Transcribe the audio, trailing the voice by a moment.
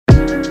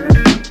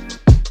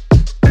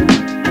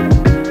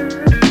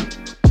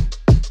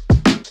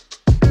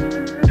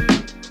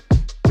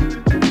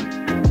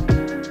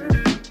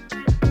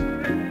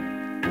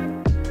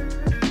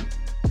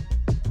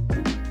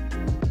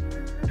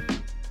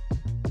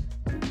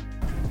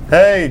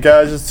Hey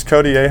guys, it's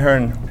Cody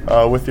Ahern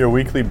with your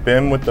weekly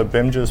BIM with the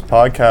BIMJS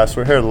podcast.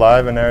 We're here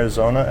live in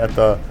Arizona at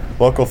the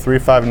local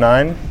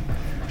 359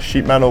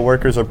 Sheet Metal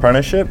Workers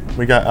Apprenticeship.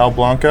 We got Al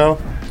Blanco,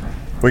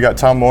 we got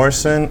Tom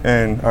Morrison,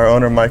 and our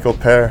owner Michael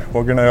Pear.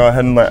 We're gonna go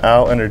ahead and let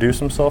Al introduce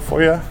himself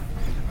for you.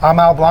 I'm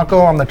Al Blanco.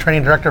 I'm the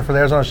training director for the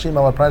Arizona Sheet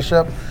Metal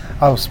Apprenticeship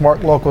of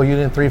Smart Local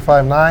Union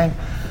 359.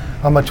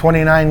 I'm a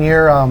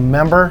 29-year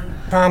member.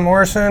 Tom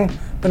Morrison,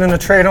 been in the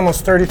trade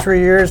almost 33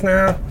 years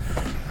now.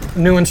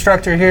 New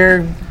instructor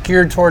here,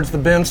 geared towards the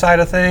BIM side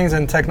of things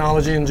and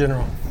technology in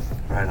general.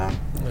 Right on.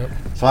 Yep.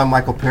 So I'm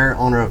Michael Pear,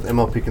 owner of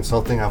MLP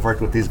Consulting. I've worked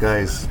with these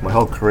guys my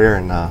whole career,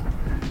 and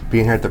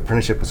being here at the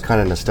apprenticeship is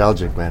kind of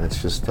nostalgic, man.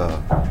 It's just,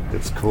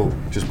 it's cool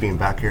just being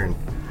back here. And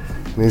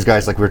these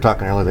guys, like we were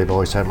talking earlier, they've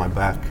always had my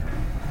back.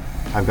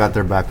 I've got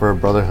their back. We're a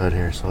brotherhood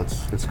here, so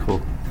it's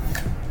cool.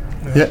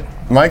 Yeah,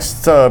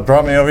 Mike's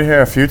brought me over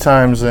here a few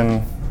times,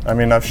 and I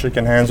mean, I've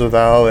shaken hands with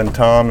Al and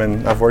Tom,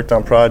 and I've worked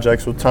on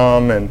projects with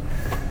Tom, and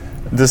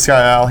this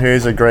guy Al here,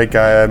 he's a great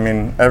guy. I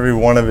mean, every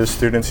one of his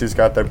students, he's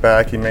got their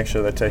back. He makes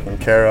sure they're taken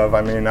care of.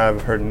 I mean,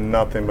 I've heard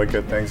nothing but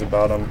good things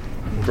about him,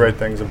 great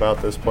things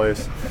about this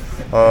place.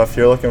 If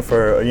you're looking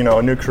for,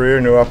 a new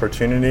career, new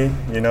opportunity,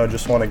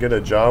 just want to get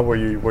a job where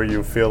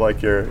you feel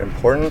like you're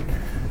important,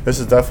 this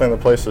is definitely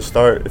the place to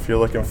start if you're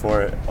looking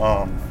for it.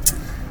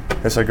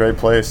 It's a great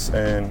place,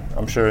 and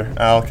I'm sure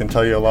Al can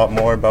tell you a lot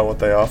more about what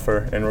they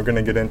offer, and we're going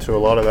to get into a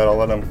lot of that. I'll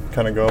let him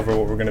kind of go over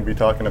what we're going to be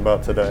talking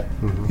about today.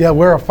 Mm-hmm. Yeah,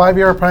 we're a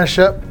 5-year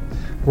apprenticeship.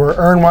 We're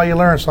earn while you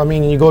learn. So, I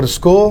mean, you go to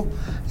school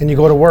and you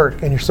go to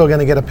work, and you're still going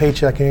to get a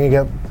paycheck, and you're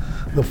going to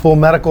get the full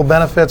medical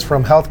benefits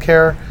from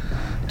healthcare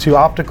to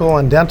optical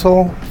and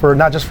dental, for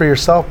not just for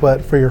yourself,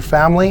 but for your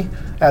family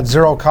at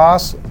zero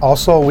cost.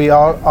 Also, we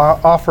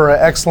offer an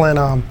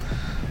excellent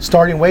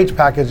starting wage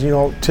package.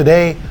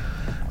 Today,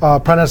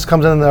 apprentice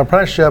comes in the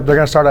apprenticeship, they're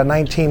going to start at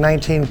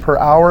 $19 per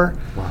hour.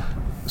 Wow.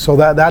 So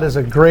that is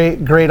a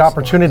great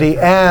opportunity,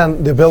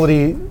 and the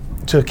ability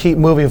to keep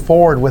moving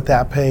forward with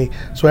that pay.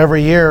 So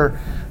every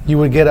year you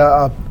would get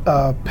a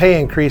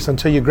pay increase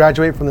until you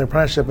graduate from the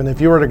apprenticeship. And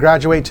if you were to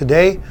graduate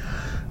today,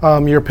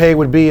 your pay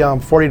would be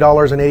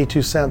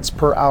 $40.82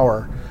 per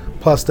hour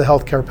plus the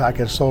healthcare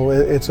package. So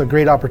it's a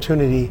great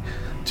opportunity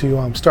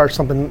to start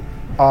something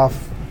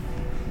off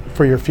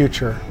for your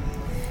future.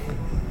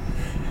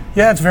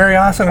 Yeah, it's very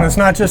awesome, and it's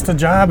not just a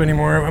job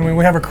anymore. I mean,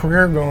 we have a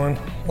career going.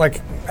 Like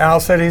Al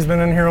said, he's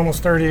been in here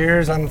almost 30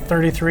 years. I'm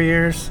 33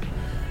 years.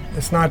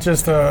 It's not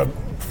just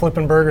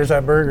flipping burgers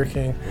at Burger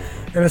King.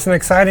 And it's an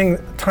exciting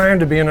time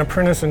to be an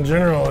apprentice in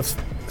general.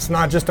 It's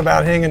not just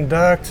about hanging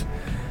duct.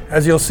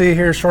 As you'll see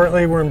here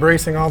shortly, we're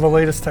embracing all the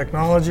latest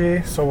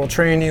technology. So we'll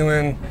train you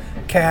in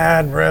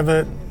CAD,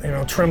 Revit,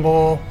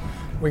 Trimble.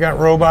 We got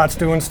robots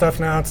doing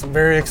stuff now. It's a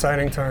very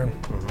exciting time.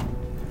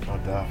 No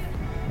doubt.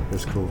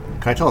 It's cool.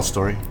 Can I tell a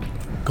story?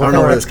 I don't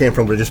know where this came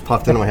from, but it just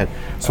popped into my head.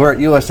 So we're at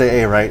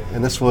USAA, right?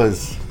 And this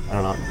was,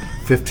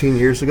 15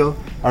 years ago.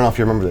 I don't know if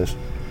you remember this.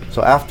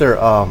 So after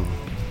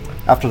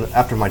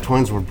my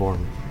twins were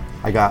born,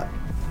 I got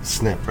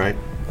snipped, right?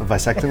 A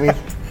vasectomy.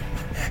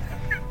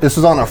 This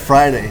was on a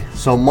Friday.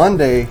 So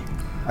Monday,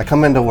 I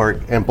come into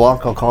work, and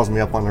Blanco calls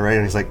me up on the radio,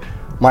 and he's like,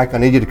 "Mike, I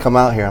need you to come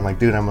out here." I'm like,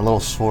 "Dude, I'm a little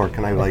sore.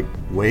 Can I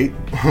wait?"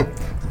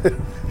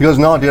 He goes,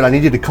 "No, dude, I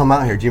need you to come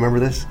out here." Do you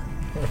remember this?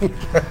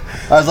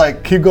 I was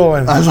like, keep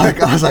going. I was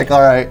like,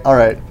 all right.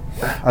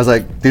 I was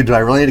like, dude, do I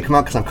really need to come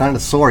out? Because I'm kind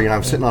of sore.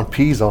 I'm sitting on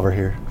peas over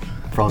here,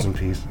 frozen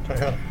peas.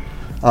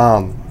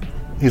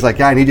 He's like,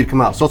 yeah, I need you to come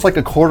out. So it's like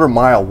a 1/4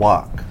 mile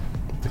walk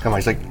to come out.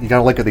 He's like, you got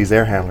to look at these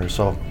air handlers.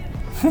 So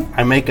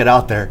I make it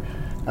out there,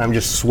 and I'm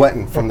just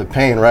sweating from the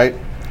pain, right?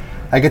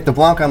 I get to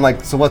Blanco. I'm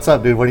like, so what's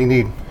up, dude? What do you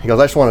need? He goes,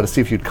 I just wanted to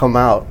see if you'd come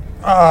out.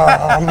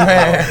 Oh,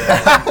 man.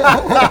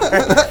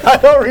 I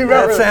don't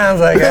remember. That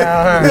sounds like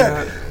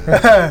Al.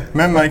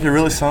 Man, Mike, you're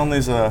really selling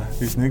these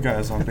new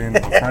guys on being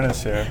an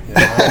apprentice here.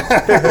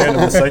 And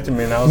a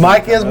vasectomy now.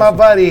 Mike is my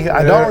buddy.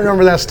 I don't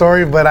remember that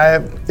story, but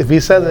if he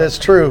said that, it's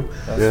true.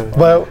 Yeah.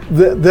 But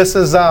this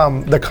is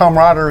the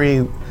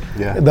camaraderie,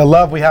 the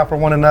love we have for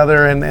one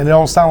another, and it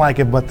don't sound like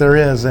it, but there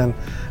is. And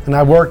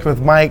I worked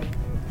with Mike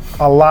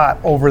a lot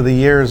over the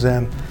years,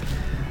 and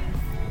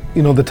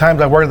the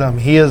times I worked with him,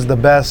 he is the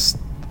best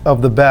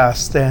of the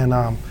best.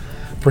 And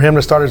for him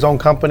to start his own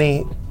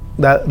company,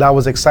 that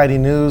was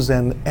exciting news,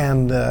 and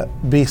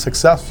be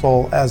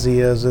successful as he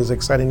is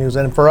exciting news.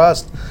 And for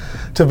us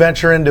to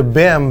venture into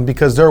BIM,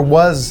 because there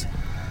was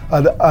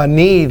a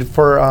need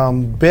for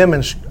BIM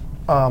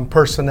and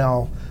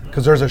personnel,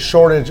 because there's a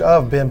shortage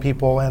of BIM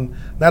people. And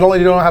not only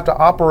do you don't have to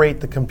operate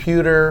the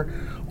computer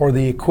or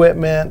the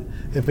equipment,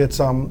 if it's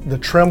the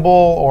Trimble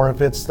or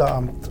if it's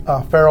the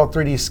Faro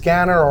 3D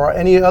scanner or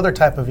any other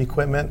type of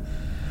equipment,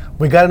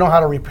 we got to know how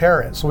to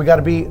repair it. So we got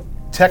to be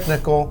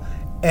technical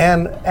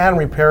and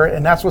repair it,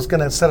 and that's what's going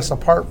to set us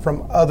apart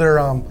from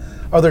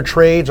other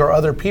trades or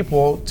other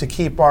people to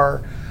keep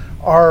our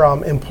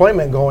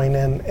employment going.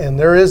 And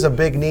there is a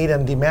big need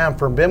and demand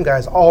for BIM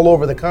guys all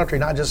over the country,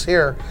 not just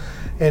here.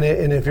 And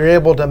if you're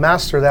able to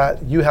master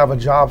that, you have a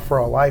job for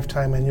a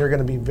lifetime, and you're going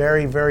to be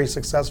very, very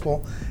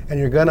successful, and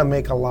you're going to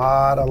make a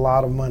lot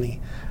of money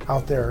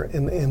out there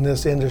in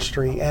this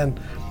industry. And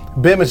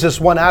BIM is just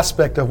one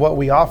aspect of what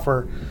we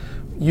offer.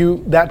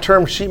 That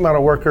term sheet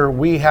metal worker,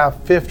 we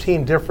have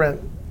 15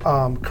 different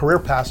career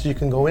paths you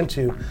can go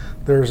into.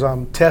 There's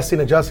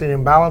testing, adjusting,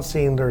 and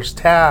balancing. There's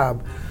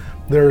tab.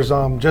 There's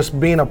just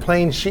being a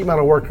plain sheet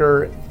metal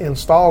worker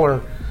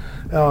installer.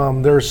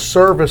 There's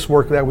service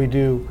work that we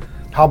do.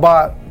 How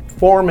about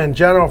foreman,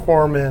 general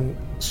foreman,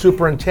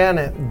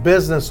 superintendent,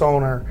 business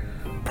owner,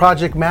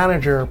 project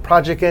manager,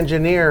 project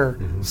engineer,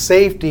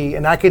 safety,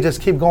 and I could just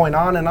keep going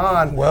on and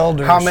on.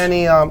 Welders. How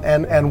many,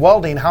 and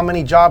welding, how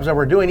many jobs that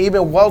we're doing.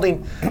 Even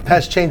welding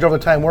has changed over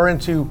time. We're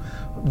into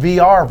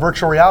VR,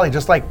 virtual reality,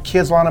 just like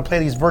kids want to play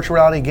these virtual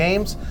reality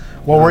games.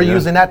 Well, we're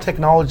using that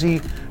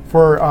technology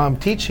for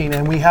teaching,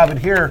 and we have it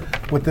here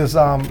with this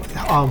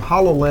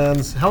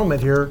HoloLens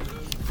helmet here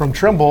from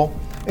Trimble.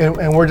 And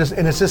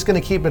it's just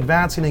going to keep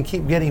advancing and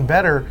keep getting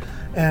better,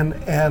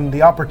 and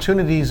the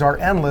opportunities are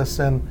endless,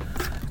 and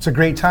it's a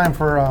great time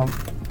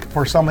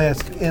for somebody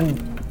that's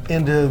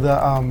into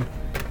the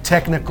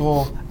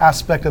technical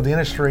aspect of the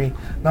industry.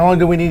 Not only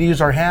do we need to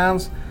use our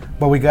hands,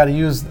 but we got to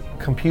use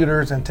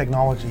computers and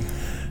technology.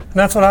 And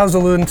that's what I was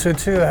alluding to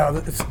too. How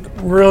it's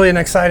really an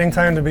exciting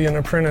time to be an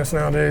apprentice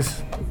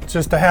nowadays,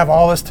 just to have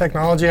all this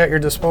technology at your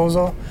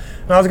disposal.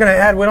 And I was going to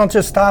add, we don't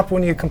just stop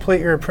when you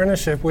complete your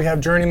apprenticeship. We have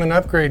journeyman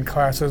upgrade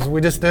classes. We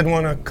just did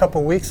one a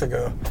couple weeks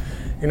ago.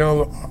 You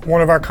know,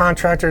 one of our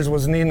contractors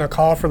was needing a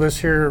call for this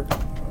here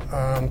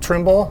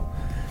Trimble,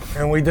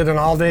 and we did an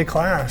all-day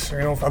class,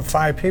 of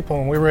 5 people,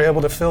 and we were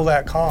able to fill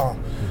that call.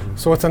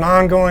 So it's an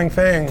ongoing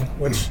thing,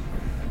 which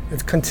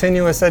it's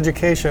continuous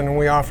education, and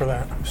we offer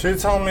that. So you're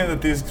telling me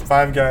that these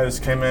 5 guys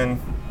came in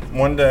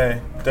one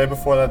day, the day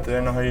before that they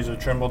didn't know how to use a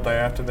Trimble, day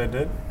after they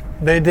did?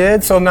 They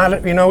did, so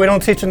not, we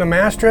don't teach them to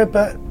master it,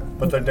 but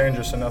they're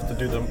dangerous enough to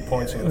do the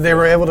points. They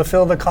were able to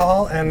fill the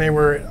call, and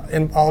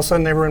all of a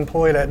sudden they were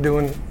employed at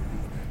doing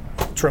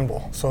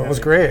Trimble, so it was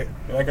great.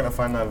 You're not going to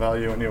find that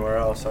value anywhere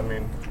else. I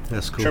mean,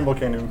 that's cool. Trimble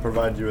can't even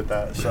provide you with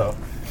that, so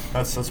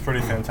that's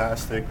pretty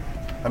fantastic.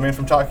 I mean,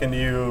 from talking to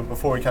you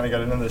before we kind of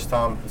got into this,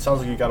 Tom, it sounds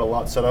like you got a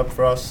lot set up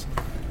for us.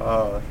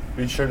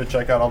 Be sure to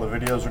check out all the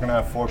videos. We're going to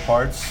have 4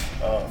 parts.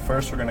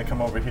 First, we're going to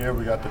come over here.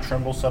 We got the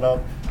Trimble set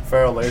up,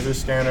 Faro laser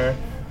scanner,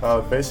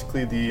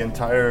 basically the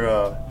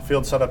entire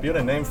field setup. You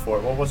had a name for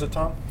it. What was it,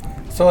 Tom?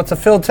 So it's a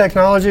field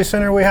technology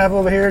center we have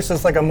over here. So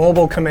it's like a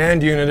mobile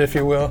command unit, if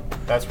you will.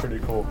 That's pretty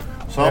cool.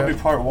 So that'll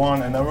be part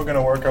 1, and then we're going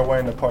to work our way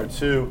into part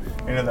 2,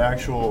 into the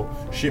actual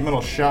sheet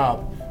metal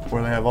shop,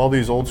 where they have all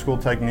these old school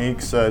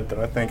techniques that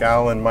I think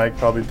Al and Mike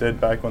probably did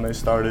back when they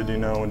started,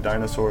 when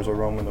dinosaurs were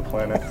roaming the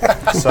planet.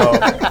 So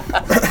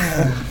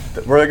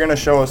we're going to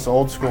show us the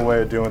old school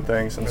way of doing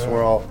things, since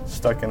we're all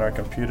stuck in our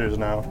computers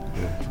now.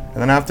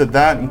 And then after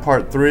that, in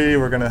part 3,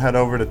 we're going to head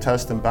over to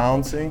test and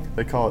balancing.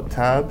 They call it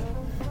tab.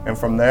 And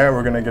from there,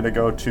 we're going to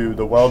go to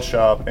the weld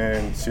shop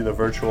and see the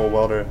virtual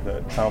welder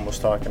that Tom was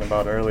talking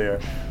about earlier.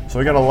 So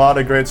we got a lot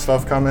of great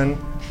stuff coming.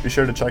 Be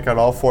sure to check out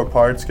all 4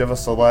 parts. Give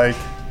us a like,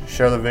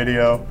 share the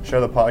video, share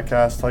the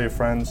podcast, tell your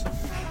friends.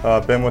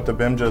 BIM with the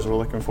BIMJs, we're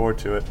looking forward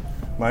to it.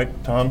 Mike,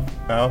 Tom,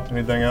 Al,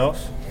 anything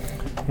else?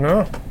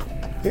 No.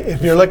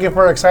 If you're looking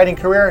for an exciting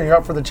career and you're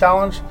up for the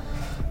challenge,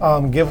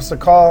 give us a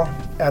call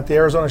at the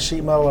Arizona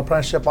Sheet Metal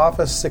Apprenticeship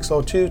Office,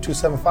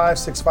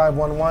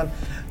 602-275-6511,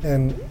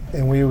 and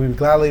we would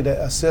gladly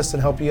to assist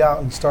and help you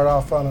out and start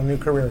off on a new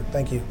career.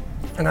 Thank you.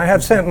 And I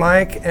have sent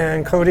Mike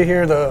and Cody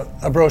here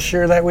a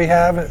brochure that we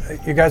have.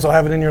 You guys will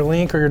have it in your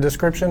link or your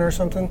description or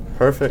something.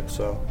 Perfect.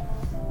 So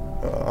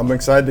I'm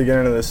excited to get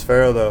into this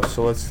Faro though.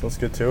 So let's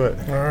get to it.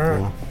 All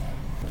right.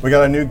 We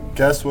got a new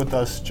guest with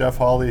us, Jeff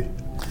Hawley.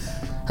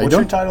 How you What's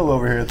doing? your title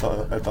over here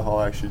at the hall,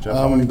 actually, Jeff?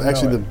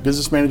 Actually, the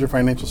business manager,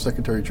 financial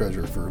secretary,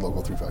 treasurer for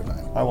Local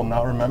 359. I will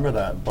not remember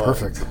that. But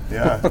Perfect.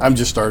 Yeah. I'm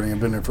just starting. I've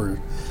been there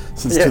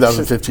since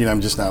 2015.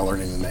 I'm just now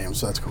learning the name,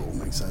 so that's cool.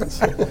 Makes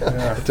sense.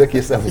 It took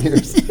you 7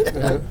 years.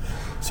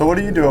 So what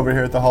do you do over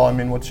here at the hall? I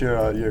mean, what's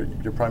your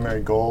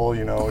primary goal? What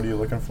are you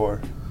looking for?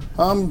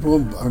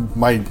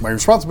 My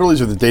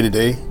responsibilities are the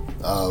day-to-day,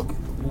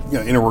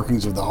 inner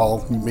workings of the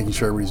hall, making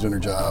sure everybody's doing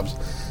their jobs,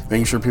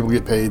 making sure people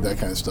get paid, that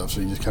kind of stuff.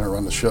 So you just kind of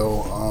run the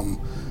show.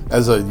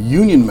 As a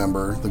union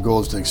member, the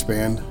goal is to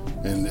expand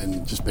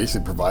and just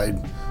basically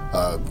provide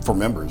for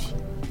members.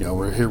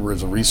 We're here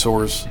as a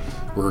resource.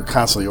 We're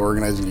constantly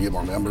organizing to get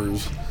more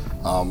members.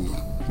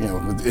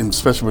 And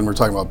especially when we're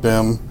talking about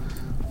BIM,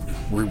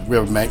 we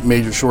have a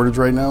major shortage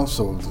right now.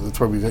 So that's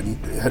why we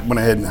went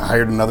ahead and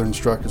hired another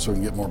instructor so we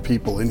can get more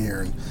people in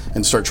here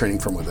and start training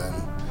from within.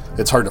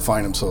 It's hard to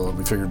find them, so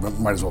we figured we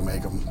might as well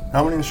make them.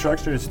 How many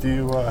instructors do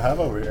you have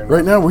over here?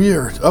 Right now we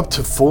are up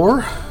to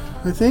 4,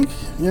 I think.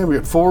 Yeah, we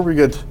got 4. We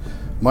got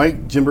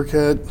Mike, Jim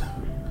Burkett,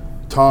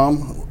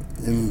 Tom,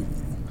 and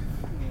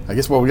I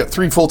guess, we got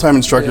 3 full-time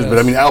instructors, but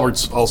I mean,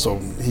 Albert's also,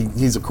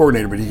 he's a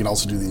coordinator, but he can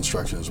also do the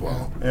instruction as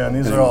well. Yeah, and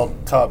these are all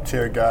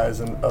top-tier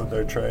guys of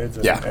their trades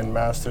and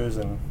masters.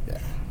 And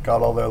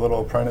got all their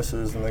little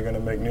apprentices and they're going to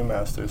make new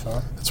masters,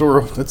 huh?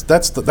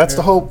 That's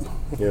the hope.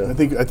 Yeah. I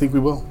think we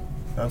will.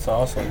 That's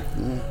awesome.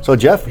 So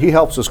Jeff, he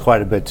helps us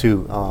quite a bit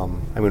too.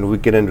 I mean, we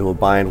get into a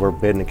bind, we're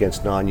bidding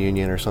against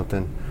non-union or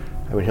something.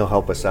 I mean, he'll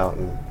help us out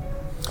and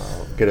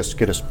get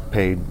us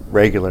paid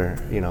regular,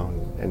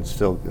 and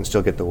still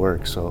get the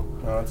work. So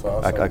that's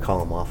awesome. I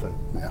call him often.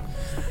 Yeah.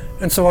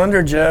 And so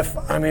under Jeff,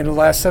 I mean, the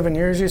last 7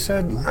 years, you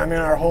said, I mean,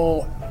 our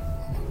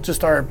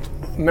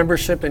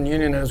membership and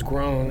union has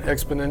grown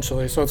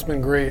exponentially. So it's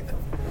been great.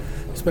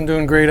 He's been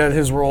doing great at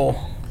his role.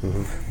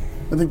 Mm-hmm.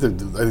 I think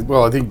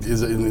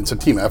it's a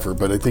team effort,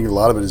 but I think a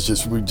lot of it is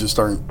just we just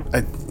aren't.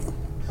 I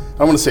don't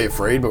want to say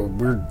afraid, but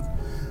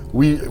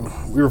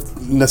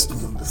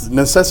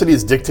necessity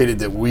has dictated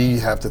that we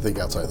have to think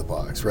outside the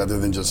box rather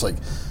than just like,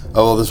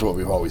 oh, this is what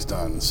we've always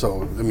done.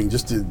 So I mean,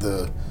 just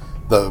the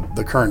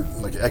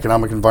current like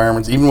economic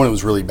environments, even when it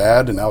was really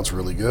bad and now it's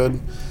really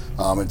good,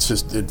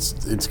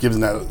 it's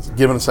given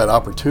us that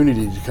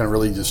opportunity to kind of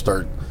really just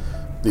start.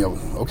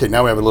 Okay,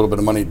 now we have a little bit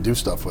of money to do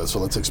stuff with, so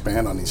let's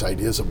expand on these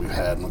ideas that we've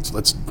had, and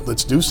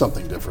let's do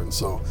something different.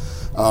 So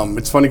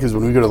it's funny because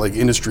when we go to like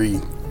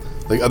industry,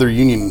 like other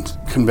union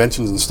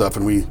conventions and stuff,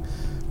 and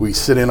we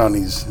sit in on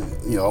these,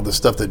 all this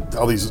stuff that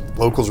all these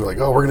locals are like,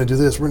 oh, we're going to do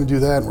this, we're going to do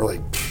that, and we're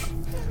like,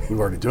 we're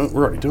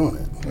already doing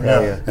it.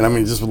 Yeah. And I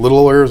mean, just with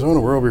little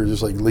Arizona, we're over here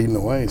just like leading the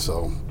way.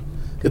 So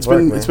it's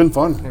been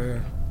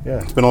fun. Yeah,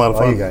 it's been a lot of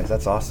fun. You guys,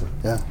 that's awesome.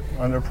 Yeah.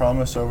 Under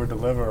promise, over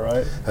deliver,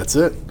 right? That's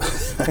it.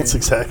 That's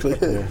exactly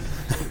it. Yeah.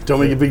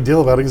 Don't make a big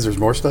deal about it because there's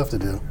more stuff to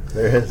do.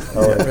 There is.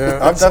 Yeah.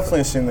 I've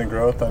definitely seen the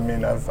growth. I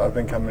mean, I've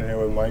been coming here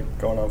with Mike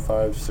going on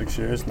 5-6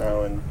 years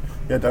now, and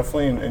yeah,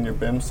 definitely in your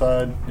BIM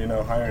side,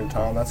 hiring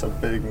Tom, that's a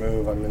big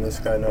move. I mean, this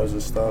guy knows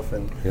his stuff,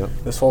 and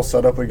this whole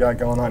setup we got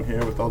going on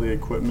here with all the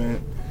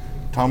equipment.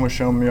 Tom was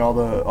showing me all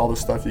the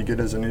stuff you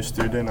get as a new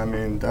student. I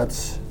mean,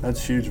 that's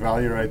huge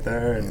value right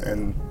there,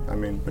 and I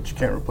mean, but you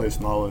can't replace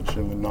knowledge,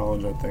 and the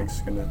knowledge I think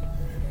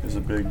is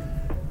a big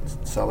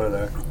seller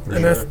there.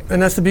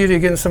 And that's the beauty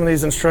of getting some of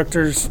these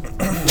instructors,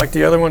 like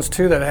the other ones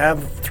too, that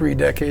have 3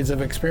 decades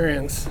of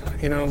experience.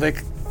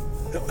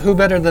 Who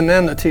better than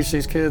them to teach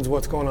these kids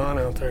what's going on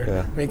out there?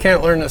 Yeah. I mean, you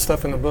can't learn this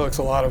stuff in the books,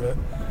 a lot of it.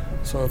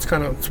 So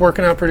it's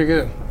working out pretty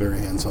good. Very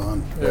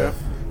hands-on. Yeah.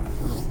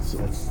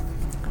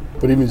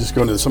 But even just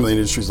going to some of the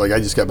industries, like I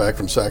just got back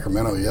from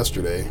Sacramento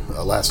yesterday.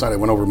 Last night I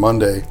went over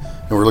Monday,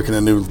 and we're looking at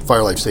a new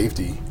fire life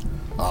safety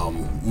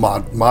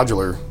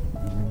modular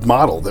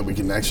model that we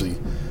can actually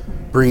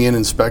bring in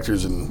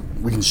inspectors, and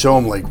we can show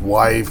them like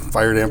why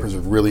fire dampers are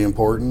really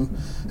important.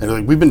 And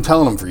like we've been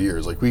telling them for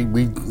years, like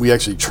we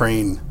actually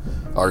train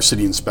our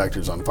city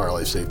inspectors on fire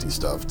life safety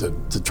stuff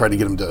to try to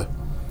get them to.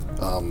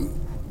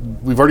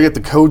 We've already got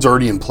the codes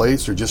already in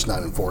place, they're just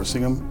not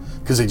enforcing them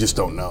because they just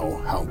don't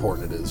know how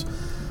important it is.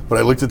 But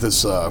I looked at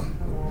this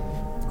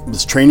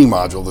training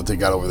module that they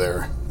got over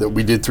there that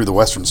we did through the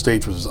Western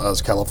states, which was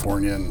us,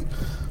 California and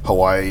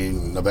Hawaii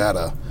and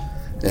Nevada,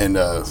 and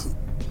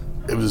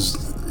it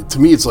was, to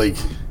me, it's like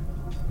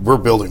we're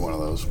building one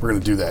of those. We're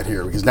going to do that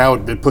here because now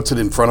it puts it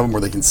in front of them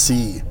where they can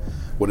see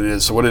what it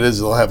is. So what it is,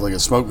 they'll have like a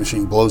smoke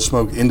machine blow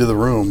smoke into the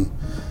room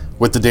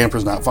with the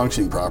dampers not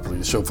functioning properly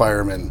to show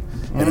firemen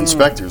and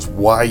inspectors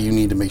why you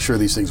need to make sure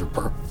these things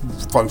are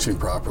functioning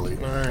properly.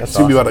 Right. It's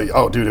gonna be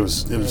about dude, it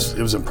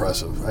was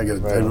impressive. I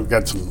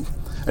got some.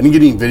 I didn't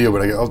get any video,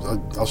 but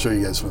I'll show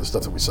you guys some of the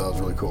stuff that we saw. It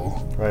was really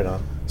cool. Right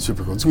on.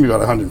 Super cool. It's gonna be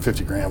about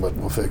 $150,000, but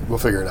we'll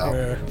figure it out.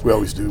 Yeah. We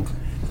always do.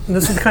 And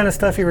this is the kind of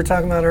stuff you were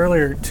talking about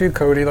earlier too,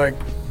 Cody. Like,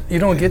 you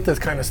don't get this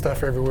kind of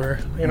stuff everywhere.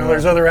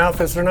 There's other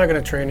outfits, they're not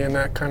going to train you in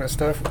that kind of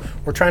stuff.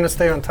 We're trying to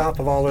stay on top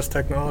of all this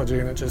technology,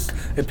 and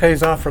it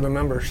pays off for the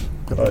members.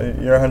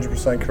 You're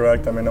 100%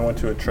 correct. I mean, I went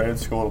to a trade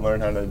school to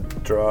learn how to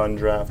draw and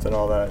draft and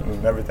all that,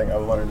 and everything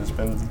I've learned has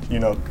been,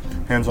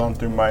 hands-on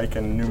through Mike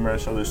and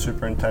numerous other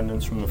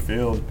superintendents from the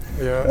field.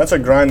 Yeah. That's a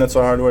grind. That's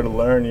a hard way to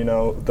learn,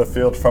 the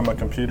field from a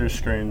computer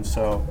screen.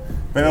 So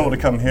being able to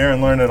come here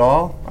and learn it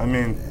all, I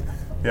mean,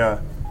 yeah.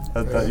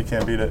 That you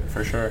can't beat it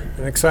for sure.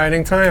 An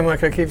exciting time,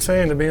 like I keep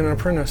saying, to be an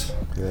apprentice.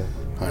 Yeah,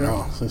 I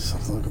know. I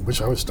wish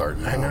I was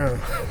starting now. I know.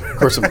 Of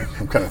course, I'm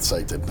kind of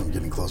excited that I'm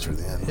getting closer to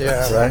the end.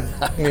 Yeah,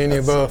 right. Me and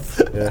you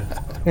both. Yeah,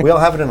 we all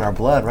have it in our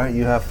blood, right?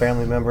 You have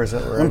family members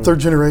that were. I'm third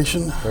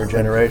generation. Third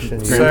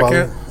generation.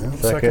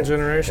 Second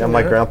generation. Yeah,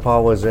 my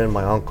grandpa was in.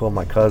 My uncle,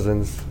 my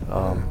cousins,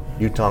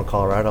 Utah and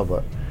Colorado,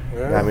 but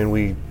I mean,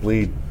 we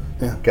bleed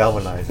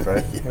galvanized,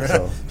 right? Yeah.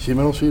 So. Sheet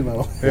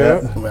metal.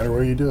 Yeah. No matter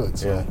where you do it.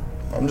 So. Yeah.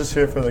 I'm just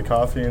here for the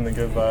coffee and the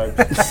good vibe.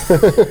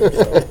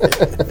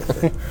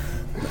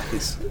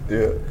 Nice.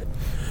 Yeah.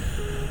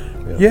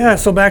 Yeah,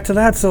 so back to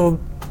that. So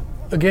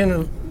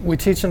again, we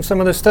teach them some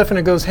of this stuff, and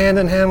it goes hand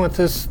in hand with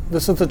this.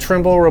 This is the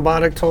Trimble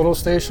Robotic Total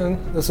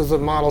Station. This is a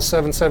model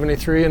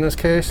 773 in this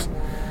case.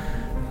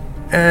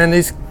 And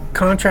these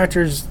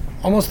contractors,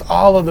 almost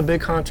all of the big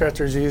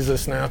contractors use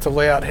this now to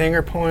lay out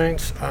hanger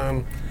points,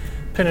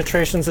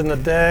 penetrations in the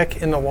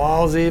deck, in the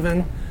walls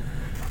even.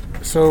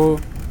 So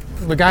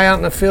the guy out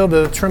in the field,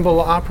 the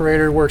Trimble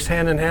operator, works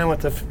hand in hand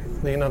with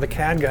the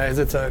CAD guys.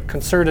 It's a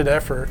concerted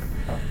effort.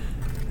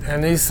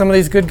 And some of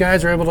these good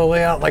guys are able to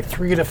lay out like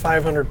 300 to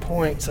 500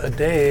 points a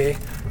day,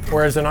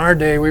 whereas in our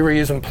day we were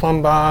using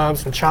plumb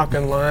bobs and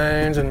chalking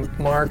lines and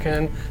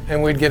marking,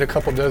 and we'd get a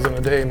couple dozen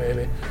a day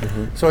maybe.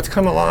 So it's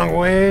come a long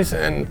ways,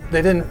 and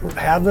they didn't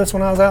have this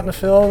when I was out in the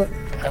field.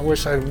 I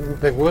wish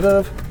they would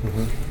have,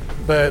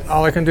 but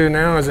all I can do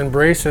now is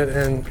embrace it.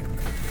 And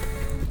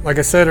like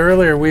I said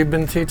earlier, we've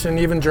been teaching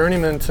even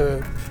journeymen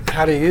to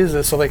how to use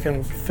this so they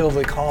can fill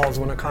the calls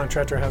when a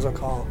contractor has a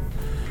call.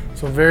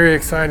 So very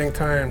exciting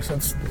times.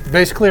 It's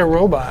basically a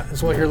robot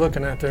is what you're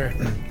looking at there.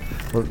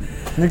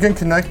 You can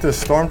connect the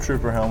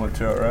Stormtrooper helmet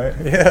to it, right?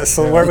 Yeah,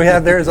 so what we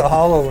have there is a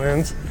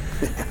HoloLens.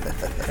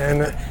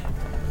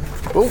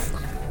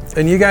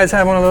 And you guys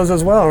have one of those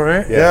as well,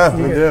 right? Yeah,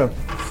 we do.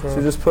 So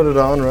you just put it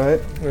on, right?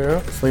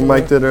 Yeah. Like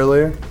Mike did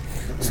earlier.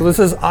 So this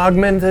is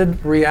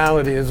augmented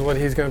reality is what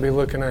he's going to be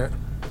looking at.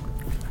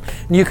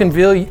 And you can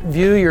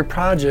view your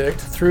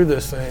project through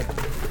this thing.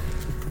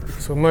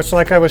 So much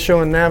like I was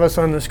showing Navis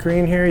on the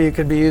screen here, you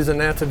could be using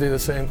that to do the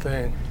same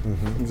thing.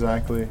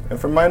 Exactly. And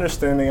from my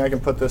understanding, I can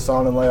put this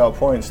on and lay out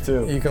points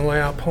too. You can lay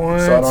out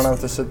points. So I don't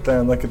have to sit there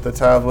and look at the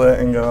tablet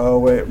and go, oh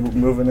wait,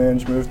 move an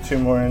inch, move 2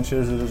 more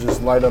inches. It'll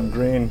just light up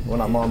green when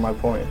I'm on my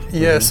point.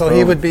 Yeah, so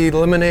he would be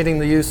eliminating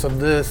the use of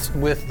this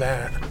with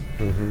that.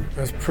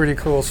 That's pretty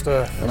cool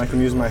stuff. And I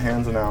can use my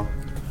hands now,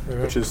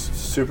 which is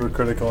super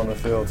critical in the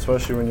field,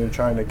 especially when you're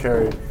trying to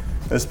carry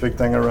this big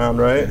thing around,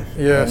 right?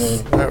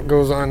 Yes, that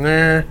goes on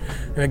there,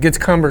 and it gets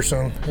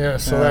cumbersome. Yeah,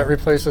 so that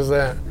replaces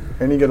that.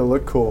 And you get to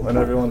look cool, and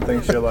everyone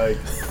thinks you're like,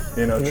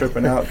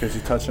 tripping out because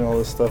you're touching all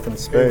this stuff in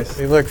space.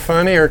 You look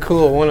funny or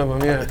cool, one of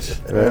them, yes.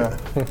 Yeah,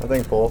 I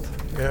think both.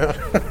 Yeah.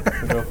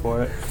 Go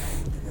for it.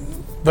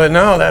 But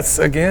no, that's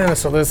again.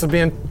 So this is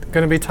going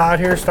to be taught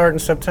here starting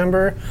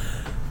September.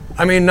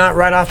 I mean, not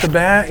right off the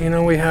bat.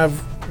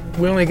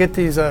 We only get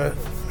these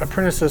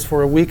apprentices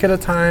for a week at a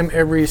time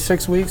every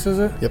 6 weeks, is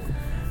it? Yep.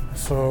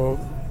 So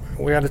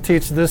we got to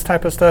teach this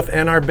type of stuff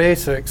and our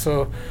basics.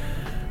 So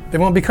they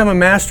won't become a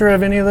master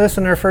of any of this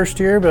in their first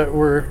year, but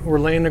we're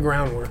laying the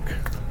groundwork.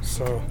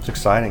 So It's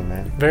exciting,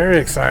 man. very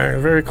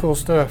exciting, very cool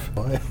stuff.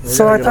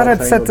 So I thought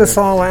I'd set this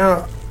all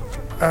out.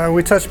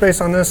 We touched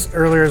base on this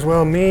earlier as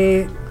well.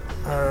 Me,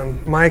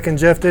 Mike, and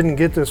Jeff didn't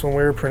get this when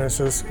we were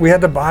apprentices. We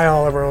had to buy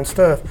all of our own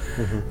stuff.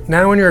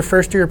 Now when you're a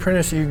first year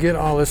apprentice, you get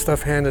all this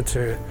stuff handed to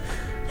you.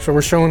 So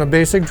we're showing a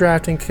basic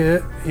drafting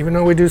kit. Even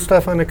though we do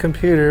stuff on the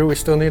computer, we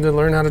still need to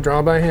learn how to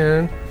draw by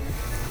hand.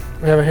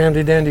 We have a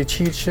handy dandy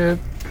cheat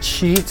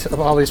sheet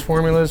of all these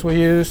formulas we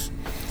use.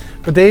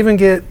 But they even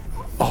get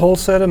a whole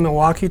set of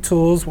Milwaukee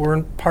tools. We're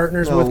in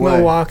partners with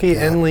Milwaukee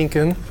and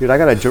Lincoln. Dude, I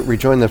got to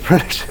rejoin the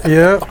apprenticeship.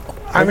 Yeah.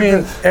 I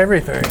mean,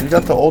 everything. You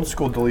got the old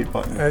school delete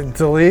button.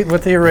 Delete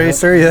with the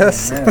eraser,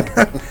 yes.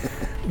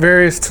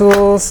 Various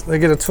tools. They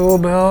get a tool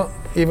belt,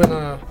 even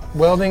a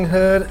welding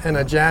hood and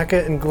a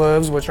jacket and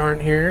gloves, which aren't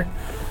here.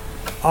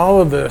 All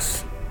of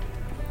this,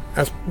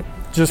 as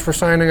just for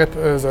signing up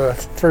as a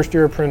first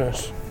year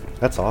apprentice.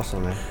 That's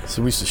awesome, man.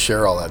 So we used to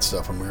share all that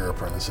stuff when we were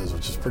apprentices,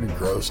 which is pretty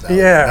gross now.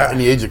 Yeah. Now, in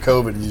the age of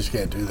COVID, you just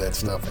can't do that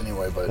stuff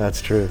anyway. But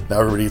That's true.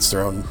 now everybody gets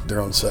their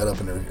own setup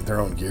and their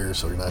own gear,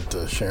 so you're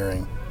not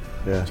sharing.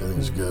 Yeah. Which I think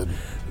is good.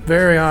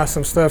 Very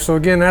awesome stuff. So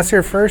again, that's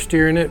your first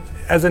year, and it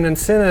as an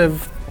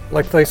incentive,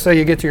 like they say,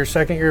 you get to your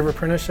second year of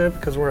apprenticeship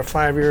because we're a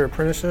 5-year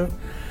apprenticeship.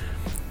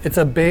 It's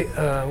a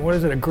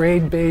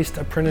grade-based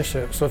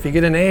apprenticeship. So if you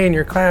get an A in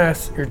your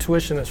class, your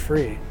tuition is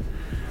free.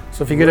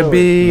 So if you get a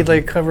B,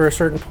 they cover a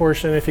certain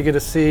portion. If you get a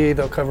C,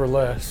 they'll cover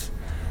less.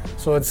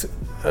 So it's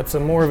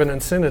more of an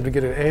incentive to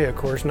get an A, of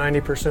course,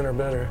 90% or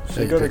better.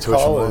 So you go to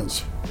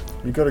college.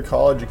 You go to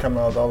college, you come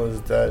out with all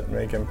this debt,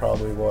 making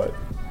probably what,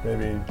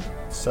 maybe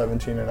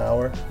 $17 an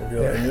hour.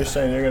 And you're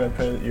saying you're going to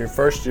pay your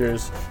first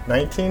year's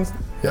 19?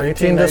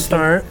 19 to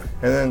start.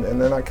 And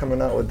they're not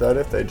coming out with that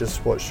if they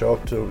just show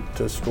up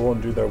to school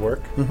and do their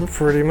work.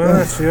 Pretty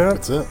much, yeah.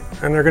 That's it.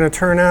 And they're going to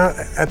turn out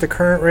at the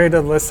current rate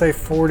of, let's say,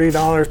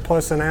 $40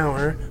 plus an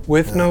hour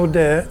with no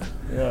debt,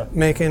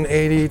 making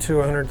 $80,000 to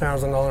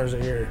 $100,000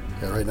 a year.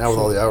 Yeah, right now with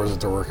all the hours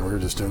that they're working, we were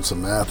just doing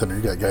some math, and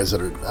you got guys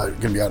that are going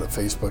to be out at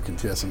Facebook and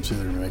TSMC that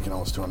are going to be making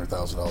almost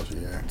 $200,000 a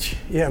year.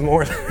 Yeah,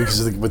 more.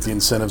 Because with the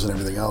incentives and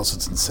everything else,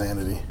 it's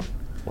insanity.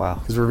 Wow.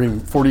 Because we're being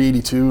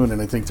 4082, and then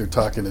I think they're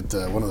talking at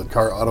one of the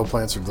auto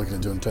plants are looking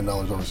at doing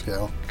 $10 over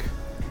scale.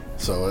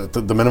 So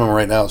the minimum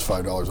right now is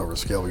 $5 over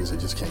scale because they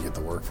just can't get the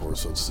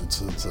workforce. So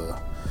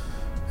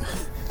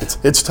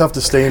it's tough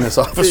to stay in this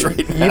office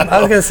right now.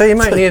 I was going to say you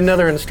might need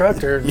another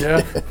instructor,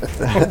 Jeff.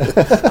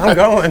 I'm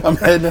going. I'm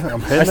heading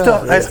I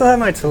still have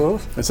my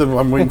tools. I said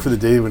I'm waiting for the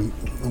day when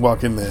I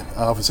walk in the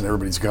office and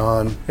everybody's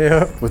gone.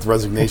 Yeah. With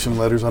resignation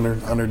letters on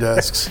their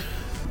desks.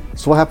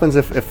 So what happens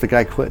if the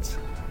guy quits?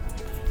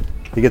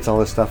 He gets all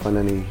this stuff and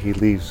then he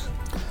leaves.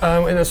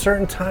 In a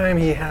certain time,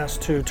 he has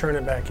to turn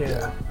it back in.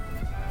 Yeah.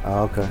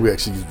 Oh, okay. We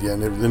actually,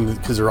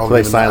 because they're all So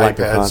they given sign the like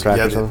a iPads. contract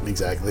or Yeah, something?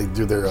 exactly. They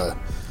do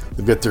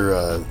they've got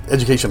their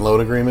education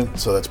loan agreement,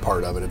 so that's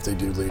part of it. If they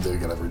do leave, they're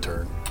going to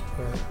return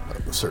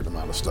a certain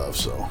amount of stuff.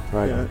 So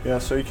Right. Yeah,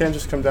 so you can't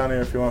just come down here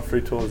if you want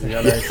free tools. You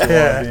got to actually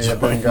be a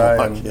good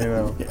guy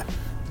and,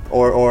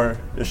 or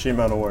a sheet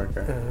metal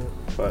worker.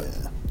 But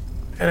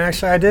And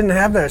actually, I didn't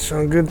have that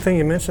shown. Good thing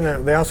you mentioned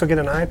that. They also get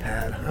an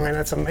iPad. I mean,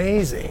 that's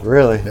amazing.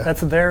 Really? Yeah. That's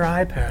their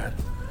iPad.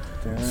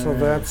 So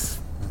that's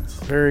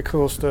very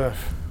cool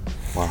stuff.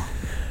 Wow.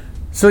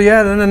 So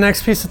yeah, then the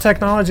next piece of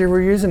technology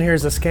we're using here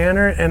is a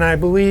scanner, and I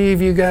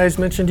believe you guys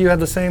mentioned you have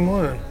the same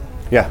one.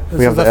 Yeah,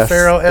 This is the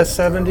Faro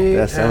S70.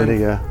 S70, and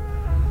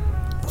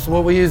yeah. So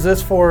what we use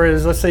this for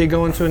is, let's say you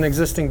go into an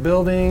existing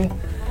building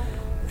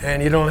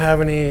and you don't have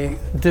any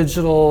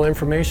digital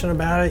information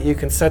about it, you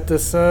can set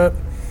this up,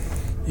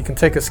 you can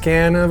take a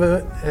scan of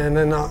it, and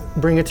then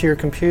bring it to your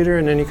computer,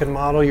 and then you can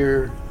model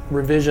your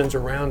revisions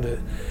around it.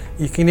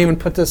 You can even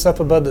put this up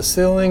above the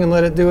ceiling and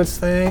let it do its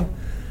thing.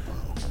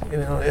 You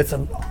know, it's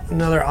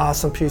another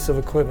awesome piece of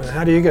equipment.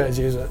 How do you guys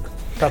use it?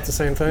 About the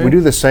same thing? We do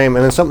the same,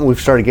 and then something we've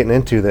started getting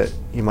into that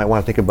you might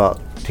want to think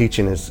about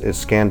teaching is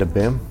scan to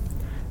BIM,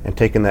 and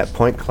taking that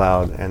point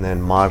cloud and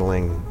then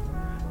modeling,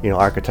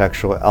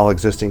 architectural, all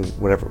existing,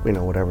 whatever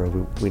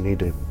we need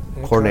to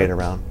coordinate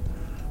around.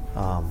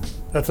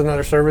 That's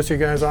another service you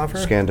guys offer?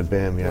 Scan to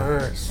BIM, yeah.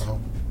 Nice.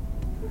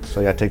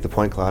 So yeah, take the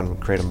point cloud and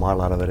create a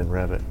model out of it in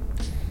Revit.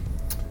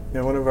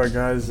 yeah, one of our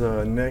guys,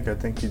 Nick, I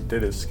think he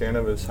did a scan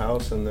of his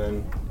house, and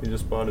then he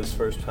just bought his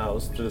first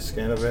house, did a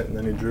scan of it, and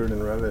then he drew it in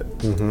Revit.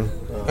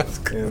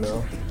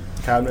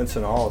 Cabinets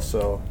and all,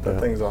 so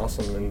that thing's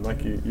awesome. And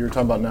like you were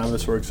talking about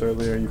Navisworks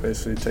earlier, you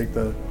basically take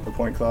the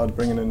point cloud,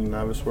 bring it into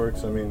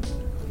Navisworks. I mean,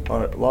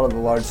 a lot of the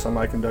large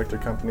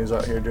semiconductor companies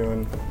out here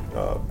doing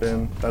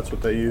BIM, that's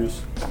what they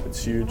use.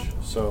 It's huge,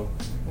 so.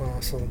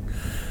 Awesome.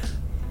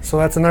 So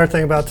that's another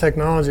thing about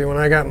technology. When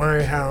I got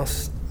my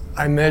house,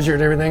 I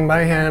measured everything by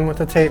hand with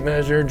a tape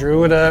measure,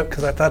 drew it up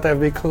because I thought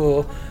that'd be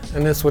cool,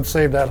 and this would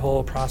save that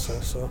whole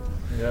process. So,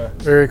 Yeah.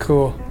 very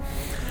cool.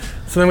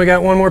 So then we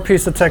got one more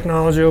piece of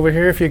technology over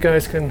here. If you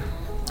guys can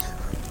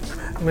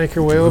make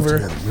your way over.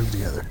 Move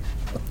together.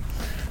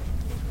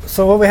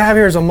 So what we have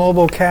here is a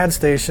mobile CAD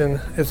station.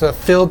 It's a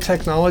field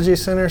technology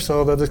center,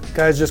 so the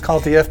guys just call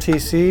it the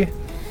FTC.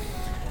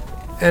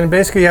 And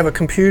basically you have a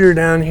computer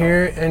down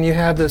here and you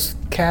have this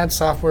CAD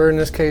software, in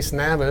this case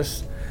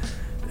Navis.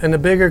 And the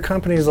bigger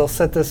companies will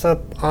set this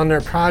up on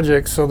their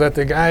projects so that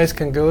the guys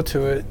can go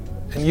to it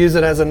and use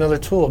it as another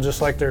tool,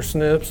 just like their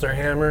snips, their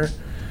hammer.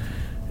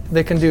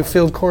 They can do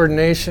field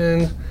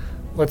coordination.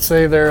 Let's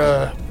say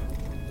they're,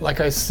 like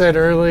I said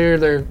earlier,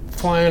 they're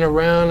flying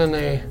around and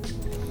they're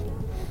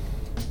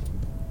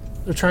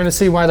trying to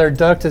see why their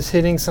duct is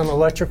hitting some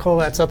electrical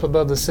that's up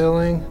above the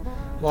ceiling.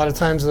 A lot of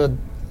times the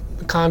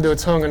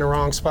conduit's hung in the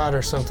wrong spot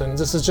or something.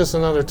 This is just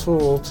another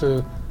tool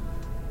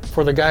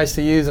for the guys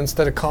to use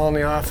instead of calling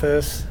the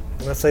office.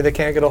 Let's say they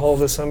can't get a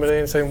hold of somebody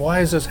and saying, why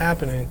is this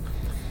happening?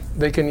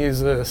 They can use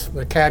this.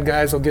 The CAD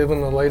guys will give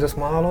them the latest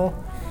model.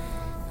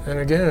 And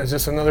again, it's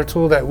just another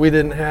tool that we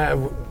didn't have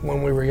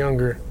when we were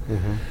younger.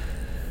 Mm-hmm.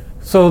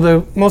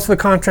 So most of the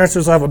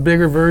contractors have a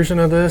bigger version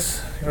of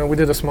this. We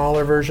did a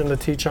smaller version to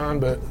teach on,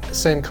 but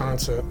same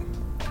concept.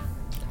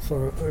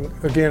 So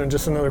again,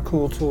 just another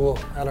cool tool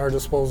at our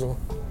disposal.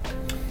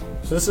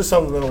 So this is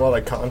something that a lot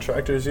of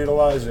contractors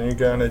utilize, and you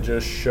kind of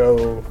just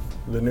show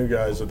the new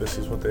guys that this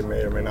is what they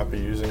may or may not be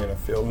using in a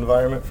field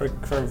environment for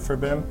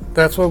BIM.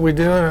 That's what we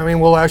do. I mean,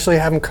 we'll actually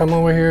have them come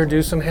over here,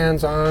 do some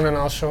hands-on, and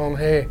I'll show them,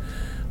 hey,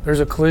 there's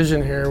a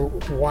collision here,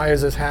 why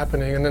is this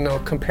happening? And then they'll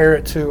compare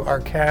it to our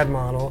CAD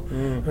model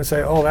and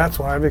say, oh, that's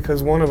why,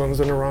 because one of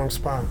them's in the wrong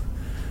spot.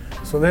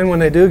 So then when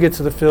they do get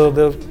to the field,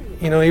 they'll,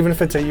 even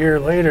if it's a year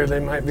later, they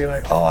might be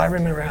like, oh, I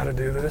remember how to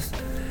do this.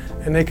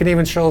 And they can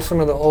even show some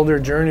of the older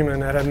journeymen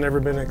that have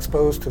never been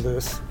exposed to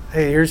this.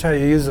 Hey, here's how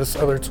you use this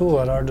other tool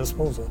at our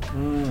disposal.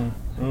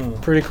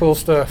 Pretty cool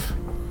stuff.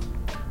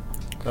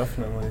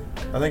 Definitely.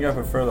 I think I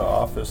prefer the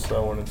office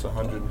though when it's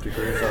 100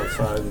 degrees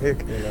outside.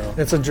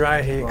 It's a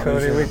dry heat,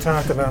 Cody. We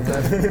talked about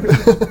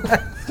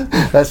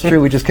that. That's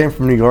true. We just came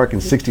from New York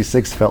and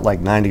 66 felt like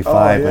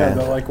 95, man.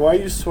 They're like, why are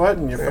you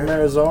sweating? You're from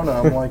Arizona.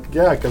 I'm like,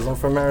 yeah, because I'm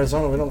from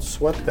Arizona. We don't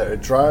sweat there.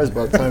 It dries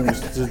by the time you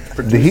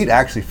produce. The heat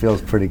actually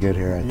feels pretty good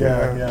here, I think.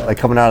 Yeah. Like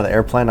coming out of the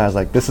airplane, I was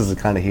like, this is the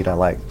kind of heat I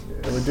like.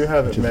 Yeah, we do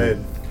have it made.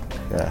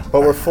 Yeah.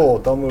 But we're full.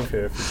 Don't move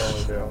here if you don't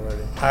live here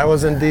already. I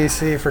was in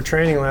D.C. for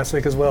training last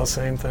week as well.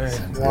 Same thing.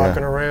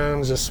 Walking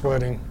around, just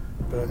sweating.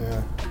 But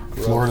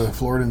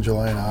Florida in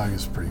July and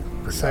August is pretty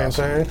same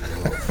awesome.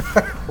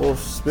 thing. Well,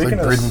 It's speaking like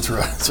of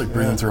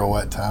breathing through a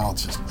wet towel.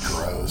 It's just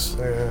gross.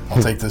 Yeah.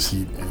 I'll take this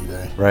heat any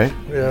day. Right?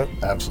 Yeah.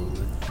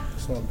 Absolutely.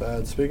 it's not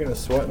bad. Speaking of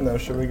sweating though,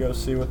 should we go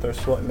see what they're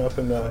sweating up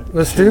in the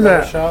Let's sheet do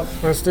metal that. shop?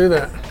 Let's do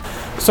that.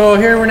 So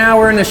here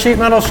we're in the sheet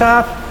metal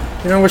shop.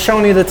 We're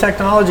showing you the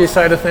technology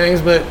side of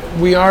things, but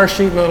we are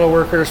sheet metal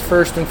workers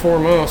first and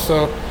foremost.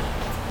 So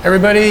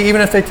everybody, even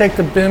if they take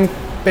the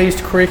BIM-based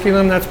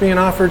curriculum that's being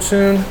offered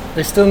soon,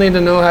 they still need to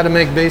know how to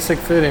make basic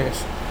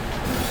fittings.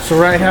 So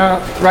right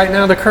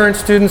now the current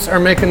students are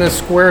making this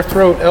square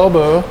throat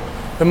elbow,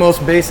 the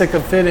most basic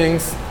of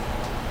fittings,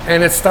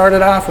 and it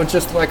started off with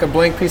just like a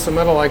blank piece of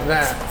metal like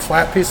that,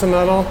 flat piece of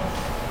metal.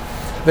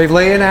 They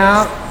lay it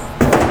out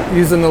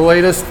using the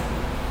latest,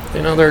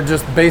 they're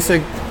just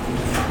basic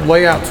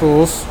layout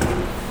tools.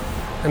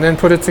 and then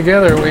put it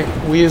together.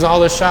 We use all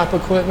the shop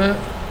equipment.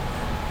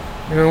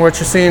 You know, what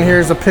you're seeing here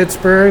is a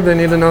Pittsburgh. They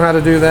need to know how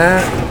to do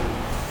that.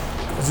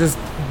 It's just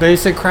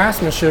basic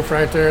craftsmanship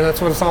right there.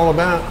 That's what it's all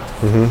about.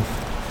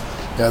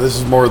 Yeah, this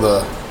is more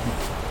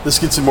this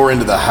gets more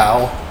into the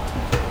how,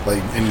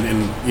 like,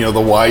 and you know,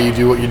 the why you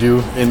do what you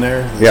do in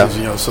there. This is,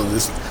 you know, so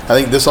I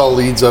think this all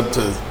leads up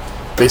to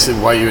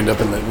basically why you end up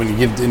when you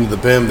get into the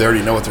BIM, they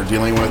already know what they're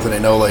dealing with, and they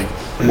know like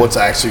what's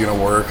actually going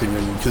to work. And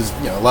because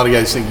you know, a lot of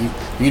guys think you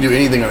can do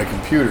anything on a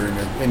computer,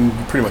 and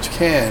you pretty much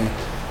can,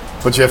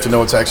 but you have to know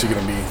what's actually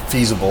going to be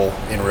feasible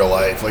in real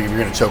life. Like if you're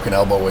going to choke an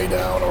elbow way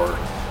down, or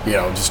you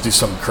know, just do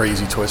some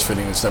crazy twist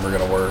fitting that's never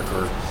going to work,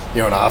 or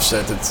you know, an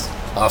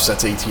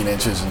offset's 18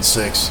 inches and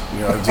 6. You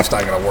know, it's just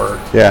not going to work.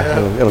 Yeah,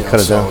 it'll cut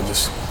it down.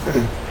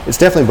 It's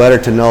definitely better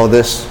to know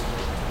this.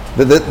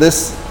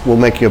 This will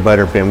make you a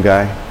better BIM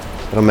guy.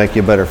 It'll make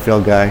you a better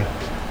field guy.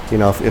 You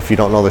know, if you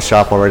don't know the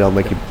shop already, it'll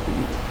make you.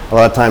 A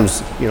lot of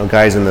times, you know,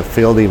 guys in the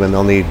field even,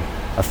 they'll need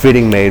a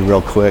fitting made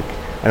real quick,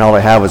 and all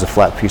they have is a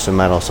flat piece of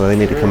metal, so they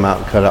need to come out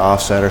and cut an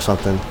offset or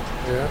something.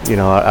 You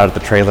know, out of the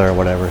trailer or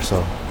whatever.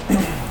 So.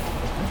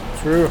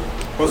 True.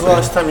 When was the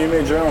last time you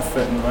made your own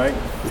fitting, Mike?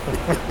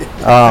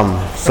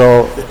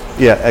 So,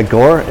 yeah, at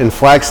Gore in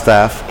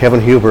Flagstaff, Kevin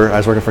Huber, I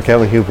was working for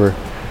Kevin Huber,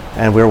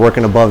 and we were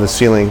working above the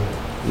ceiling.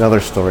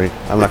 Another story,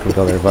 I'm not going to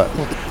go there, but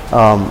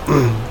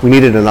we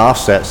needed an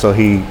offset, so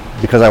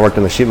because I worked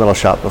in the sheet metal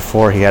shop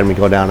before, he had me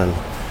go down and,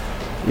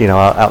 you know,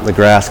 out in the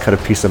grass, cut a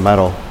piece of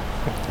metal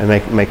and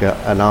make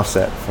an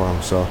offset for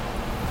him, so.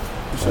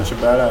 You're such a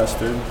badass,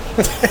 dude.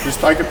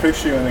 Just I could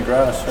picture you in the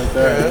grass right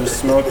there, just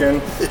smoking,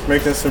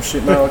 making some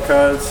sheet metal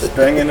cuts,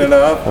 banging it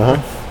up.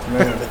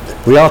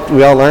 Man. We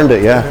all learned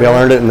it, yeah. We all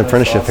learned it in the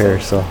apprenticeship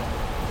here, so.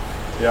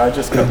 Yeah, I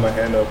just cut my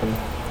hand open.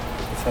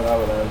 That's how that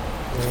would end.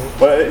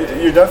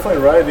 But you're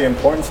definitely right, the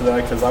importance of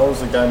that, because I was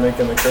the guy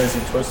making the crazy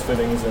twist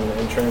fittings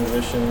and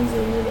transitions,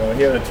 and you know,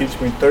 he had to teach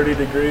me 30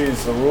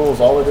 degrees, the rules,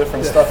 all the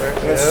different stuff.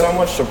 And it's so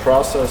much to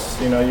process.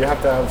 You know, you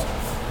have to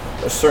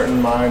have a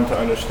certain mind to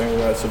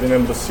understand that. So being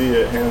able to see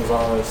it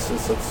hands-on, it's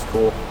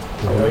cool.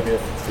 I like it.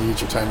 You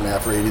get your time and a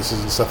half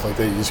radiuses and stuff like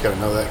that. You just got to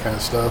know that kind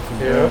of stuff.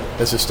 And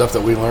that's just stuff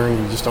that we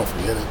learn. You just don't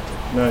forget it.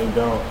 No, you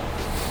don't.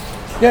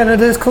 Yeah, and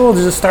it is cool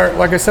to just start,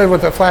 like I said,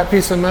 with a flat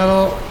piece of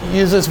metal,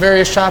 use this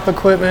various shop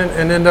equipment,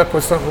 and end up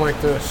with something like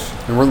this.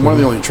 And we're one of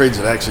the only trades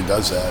that actually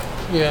does that.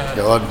 Yeah.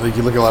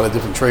 You look at a lot of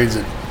different trades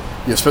that,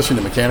 you know, especially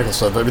the mechanical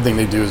stuff, everything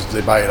they do is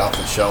they buy it off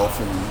the shelf.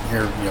 And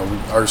here, you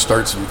know, ours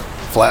starts in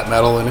flat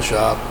metal in a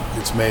shop,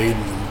 gets made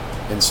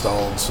and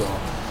installed. So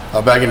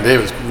back in the day,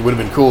 it would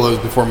have been cool. It was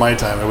before my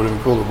time. It would have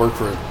been cool to work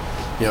for,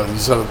 you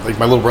know, like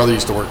my little brother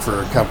used to work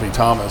for a company,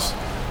 Thomas.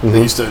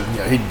 They used to, you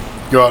know, he'd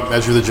go out and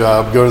measure the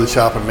job, go to the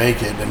shop and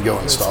make it, and go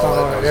install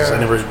it. I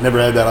never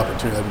had that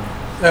opportunity.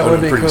 That would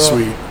have been pretty cool.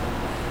 sweet.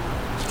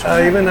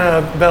 Even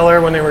Bel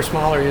Air, when they were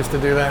smaller, used to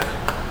do that.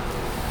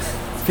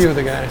 A few of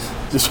the guys.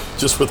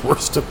 Just with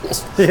worse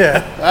tools.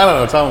 Yeah. I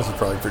don't know. Thomas is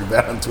probably pretty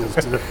bad on tools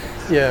too.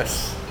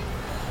 Yes.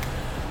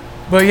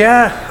 But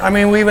yeah, I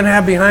mean, we even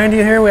have behind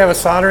you here, we have a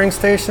soldering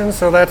station.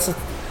 So that's,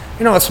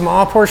 you know, a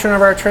small portion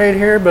of our trade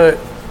here. But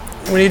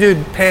when you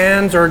do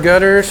pans or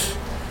gutters,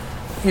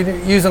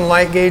 using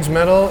light gauge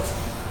metal,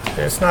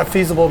 it's not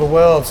feasible to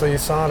weld, so you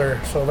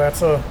solder. So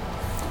that's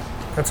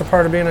a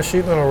part of being a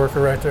sheet metal worker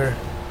right there.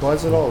 Why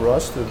is it all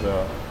rusted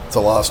though? It's a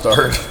lost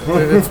art.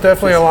 It's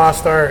definitely a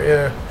lost art,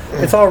 yeah.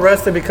 It's all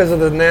rusted because of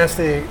the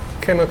nasty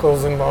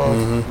chemicals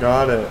involved.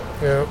 Got it.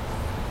 Yeah.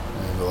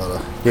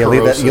 You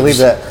leave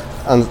that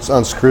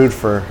unscrewed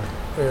for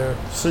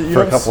So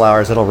a couple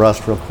hours, it'll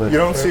rust real quick. You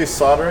don't see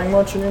soldering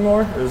much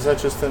anymore? Or is that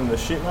just in the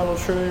sheet metal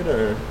trade,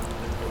 or?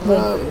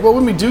 Well,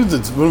 when we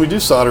do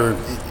solder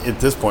at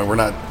this point, we're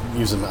not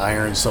using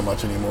iron so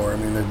much anymore. I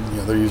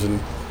mean, they're using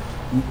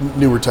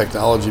newer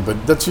technology,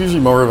 but that's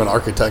usually more of an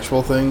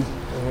architectural thing.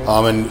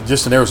 And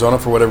just in Arizona,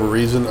 for whatever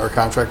reason, our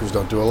contractors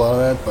don't do a lot of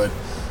that. But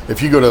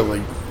if you go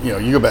to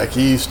you go back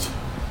east,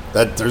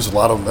 there's a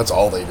lot of them. That's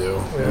all they do,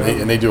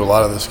 and they do a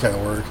lot of this kind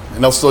of work.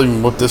 And they'll still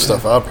even whip this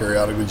stuff out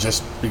periodically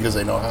just because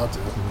they know how to.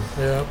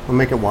 Yeah. We'll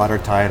make it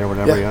watertight or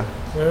whatever.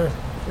 Yeah.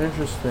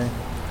 Interesting.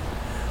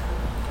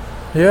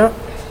 Yeah.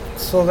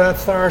 So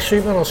that's our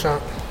sheet metal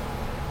shop.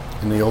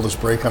 And the oldest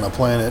brake on the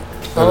planet,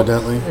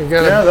 evidently.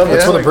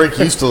 That's what a brake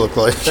used to look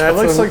like. That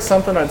looks like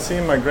something I'd see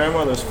in my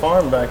grandmother's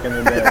farm back in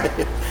the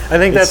day. I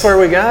think that's where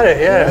we got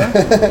it. Yeah.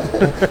 I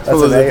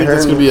think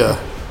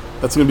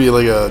that's gonna be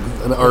like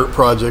an art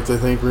project. I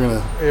think we're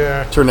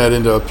gonna turn that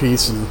into a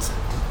piece and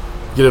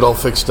get it all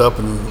fixed up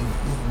and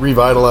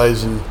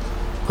revitalize and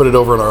put it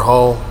over in our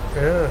hall.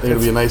 Yeah. I think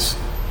it'll be a nice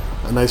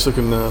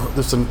looking,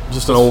 just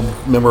an old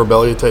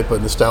memorabilia type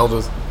of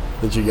nostalgia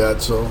that you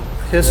got. So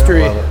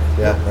history.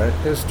 Right.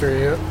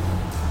 History. Yeah.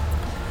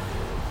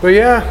 But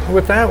yeah,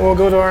 with that, we'll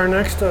go to our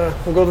next.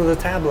 We'll go to the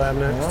Tab Lab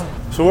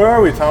next. So where are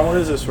we, Tom? What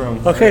is this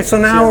room? Okay, so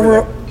now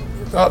we're.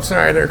 Oh,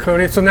 sorry there,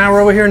 Cody. So now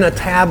we're over here in the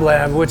Tab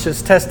Lab, which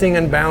is testing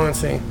and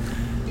balancing.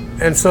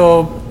 And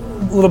so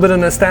little bit of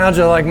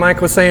nostalgia, like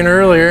Mike was saying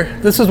earlier.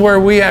 This is where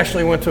we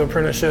actually went to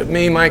apprenticeship,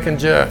 me, Mike, and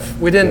Jeff.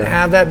 We didn't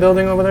have that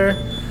building over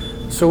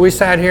there, so we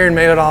sat here and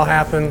made it all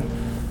happen.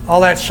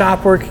 All that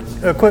shop work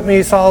equipment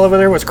you saw over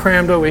there was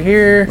crammed over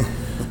here.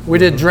 We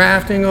did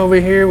drafting over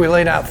here. We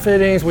laid out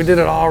fittings. We did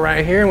it all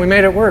right here, and we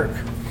made it work.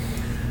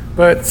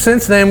 But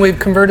since then, we've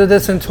converted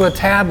this into a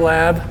tab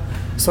lab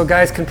so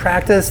guys can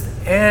practice.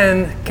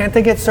 And can't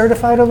they get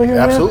certified over here?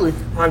 Absolutely.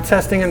 On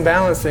testing and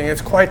balancing.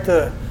 It's quite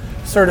the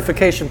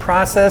certification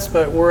process,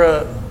 but we're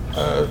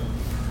a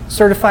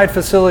certified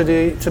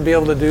facility to be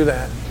able to do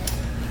that.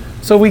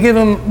 So we give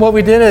them, what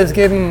we did is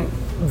give them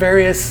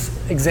various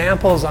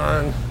examples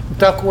on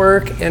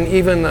ductwork and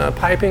even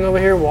piping over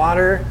here,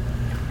 water,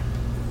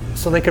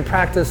 so they could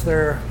practice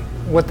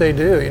what they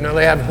do. You know,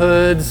 they have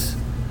hoods,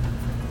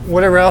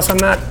 whatever else. I'm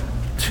not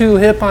too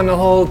hip on the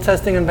whole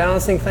testing and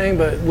balancing thing,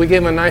 but we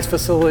gave them a nice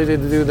facility to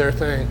do their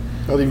thing.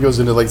 I think it goes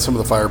into like some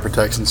of the fire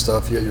protection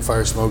stuff. You got your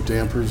fire smoke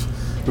dampers.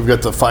 We've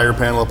got the fire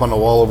panel up on the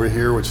wall over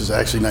here, which is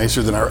actually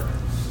nicer than our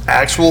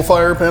actual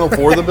fire panel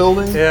for the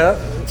building. Yeah,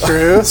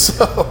 true.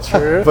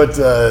 True. But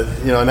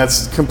you know, and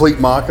that's complete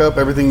mock-up.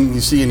 Everything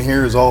you see in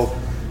here is all.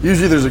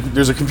 Usually,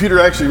 there's a computer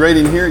actually right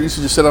in here. It used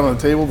to just sit out on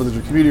the table, but there's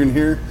a computer in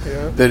here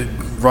that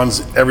runs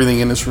everything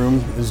in this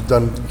room. Is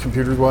done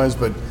computer-wise.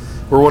 But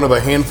we're one of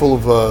a handful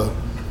of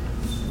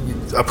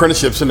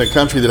apprenticeships in the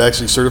country that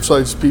actually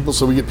certifies people.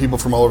 So we get people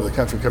from all over the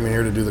country coming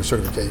here to do their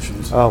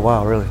certifications. Oh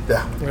wow, really?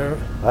 Yeah.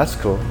 That's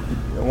cool.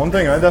 One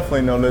thing I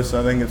definitely noticed,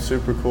 I think it's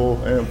super cool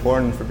and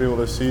important for people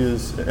to see,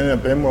 is in a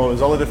BIM world,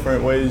 is all the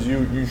different ways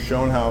you've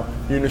shown how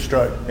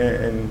Unistrut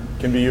and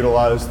can be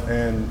utilized,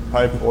 and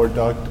pipe or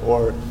duct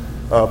or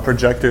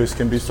projectors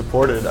can be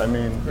supported. I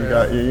mean, you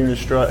got your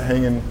Unistrut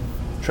hanging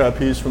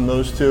trapeze from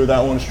those two.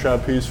 That one's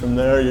trapeze from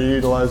there. You're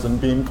utilizing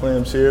beam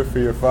clamps here for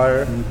your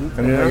fire, and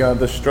then you got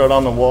the strut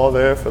on the wall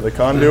there for the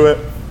conduit.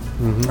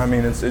 I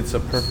mean, it's a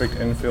perfect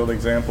infield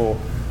example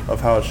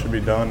of how it should be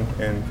done.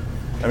 And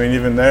I mean,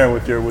 even there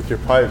with your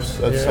pipes,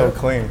 that's so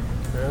clean.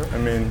 I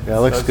mean, yeah,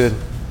 it looks good.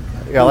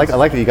 Yeah, I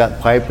like that you got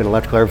pipe and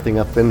electrical everything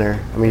up in there.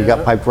 I mean, you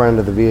got pipe running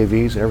to the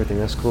VAVs and everything.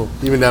 That's cool.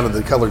 Even down to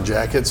the colored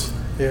jackets.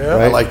 Yeah.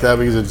 I like that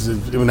because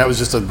that was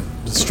just a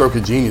stroke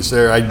of genius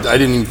there. I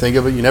didn't even think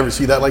of it. You never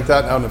see that like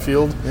that out in the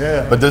field.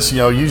 Yeah. But this, you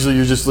know, usually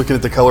you're just looking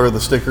at the color of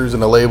the stickers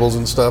and the labels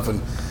and stuff.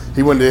 And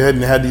he went ahead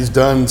and had these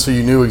done so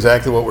you knew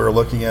exactly what we were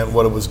looking at,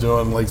 what it was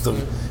doing. Like the, you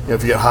know,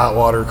 if you got hot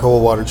water,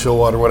 cold water, chill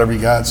water, whatever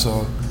you got.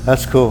 So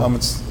that's cool.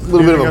 It's a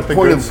little bit of a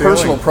point of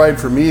personal pride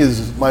for me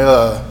is my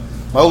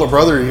older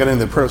brother. He got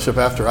into the apprenticeship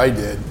after I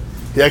did.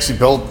 He actually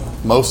built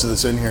most of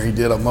this in here. He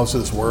did most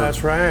of this work.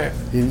 That's right.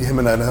 Him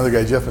and another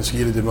guy, Jeff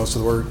Mosquito, did most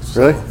of the work.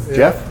 So. Really?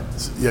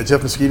 Jeff? Yeah,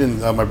 Jeff Mosquito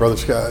and my brother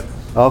Scott.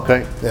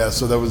 Okay. Yeah,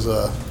 so that was,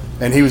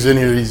 and he was in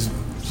here. He's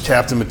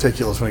Captain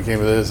Meticulous when it came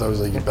to this. I was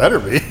like, you better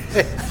be.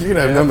 You're going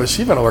to have no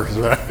machine metal workers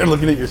around here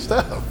looking at your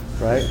stuff.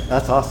 Right?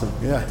 That's awesome.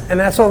 Yeah. And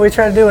that's what we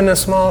try to do in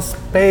this small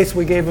space.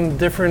 We gave them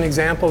different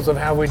examples of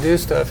how we do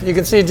stuff. You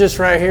can see just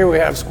right here, we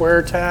have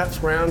square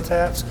taps, round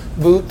taps,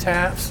 boot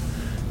taps,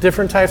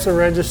 different types of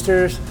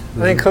registers. I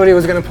think Cody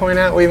was going to point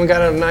out we even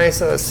got a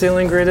nice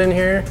ceiling grid in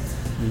here,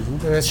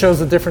 and it shows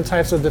the different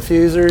types of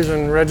diffusers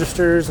and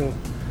registers. And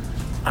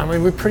I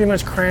mean, we pretty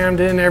much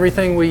crammed in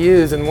everything we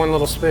use in one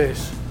little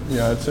space.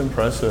 Yeah, it's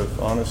impressive,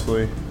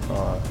 honestly.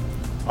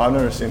 I've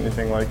never seen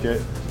anything like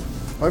it.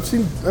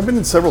 I've been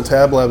in several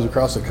tab labs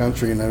across the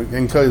country, and I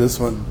can tell you this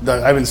one,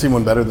 I haven't seen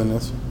one better than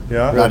this.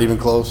 Yeah? Not even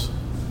close.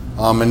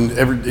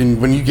 And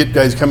when you get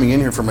guys coming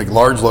in here from like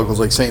large locals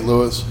like St.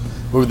 Louis,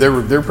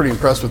 they're pretty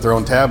impressed with their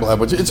own tab lab,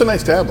 which it's a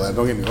nice tab lab,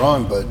 don't get me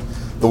wrong, but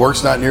the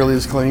work's not nearly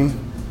as clean.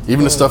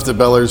 Even the stuff that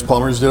Bel Air's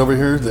plumbers did over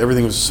here,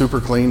 everything was super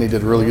clean. They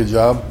did a really good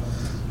job.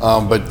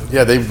 But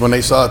yeah, when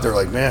they saw it, they're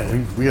like,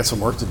 man, we got some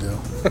work to do.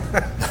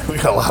 We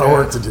got a lot of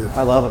work to do.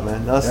 I love it,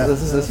 man.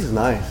 This is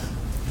nice.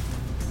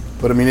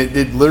 But I mean,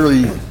 it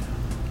literally,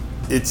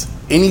 it's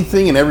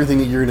anything and everything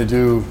that you're going to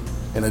do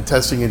in a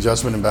testing,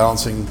 adjustment, and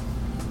balancing,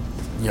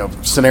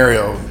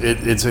 scenario.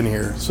 It's in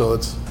here. So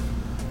it's,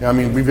 I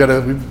mean, we've got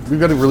a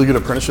really good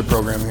apprenticeship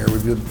program here.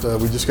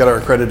 We just got our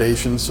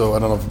accreditation. So I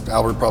don't know if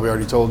Albert probably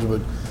already told you,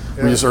 but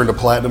we just earned a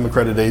platinum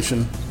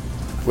accreditation,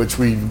 which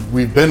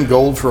we've been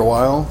gold for a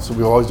while. So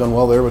we've always done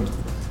well there. But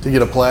to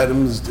get a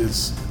platinum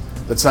is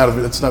that's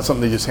not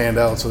something they just hand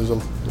out. So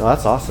there's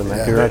that's awesome, man.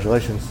 Yeah.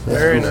 Congratulations.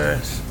 Very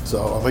nice.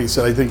 So like I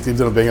said, I think they've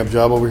done a bang up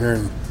job over here,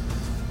 and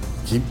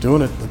keep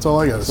doing it. That's all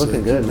I got to say.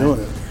 Looking good, keep man.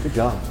 doing it. Good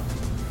job.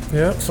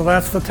 Yep. So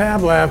that's the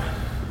Tab Lab.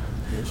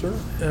 Yes,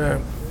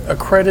 sir.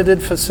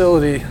 Accredited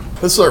facility.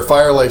 This is our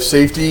fire life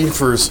safety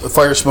for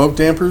fire smoke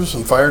dampers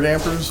and fire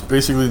dampers.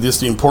 Basically, just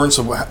the importance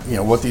of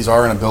what these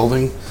are in a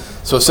building.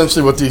 So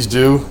essentially, what these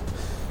do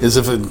is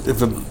if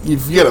you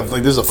get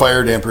there's a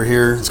fire damper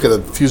here, it's got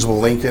a fusible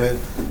link in it.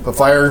 If a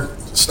fire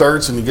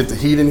starts and you get the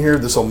heat in here,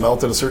 this will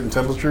melt at a certain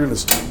temperature, and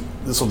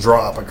this will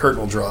drop. A curtain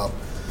will drop,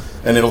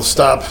 and it'll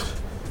stop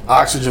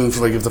oxygen.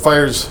 For if the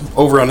fire's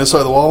over on this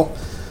side of the wall,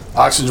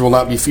 oxygen will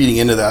not be feeding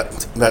into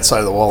that side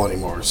of the wall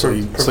anymore. So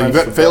you've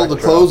got failed to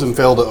close and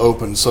failed to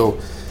open. So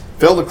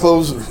failed to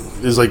close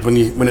is like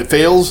when it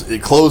fails,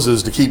 it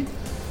closes to keep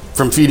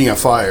from feeding a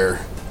fire.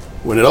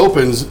 When it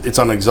opens, it's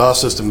on an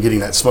exhaust system getting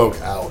that smoke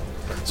out.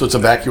 So it's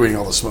evacuating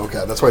all the smoke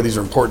out. That's why these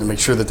are important to make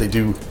sure that they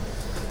do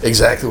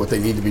exactly what they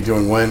need to be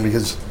doing when,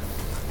 because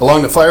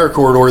along the fire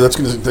corridor,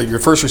 your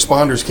first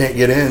responders can't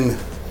get in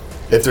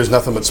if there's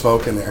nothing but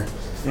smoke in there,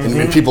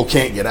 and people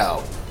can't get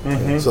out.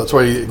 So that's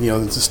why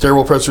it's a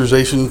stairwell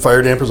pressurization,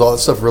 fire dampers, all that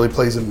stuff really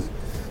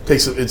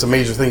it's a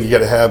major thing you got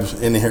to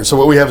have in here. So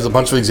what we have is a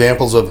bunch of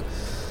examples of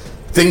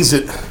things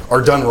that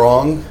are done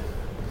wrong,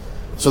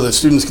 so that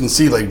students can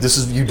see like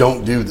you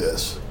don't do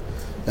this.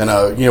 And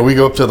we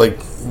go up to like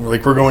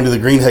we're going to the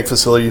Greenheck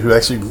facility who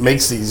actually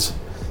makes these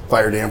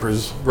fire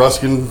dampers.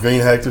 Ruskin,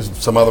 Greenheck, there's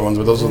some other ones,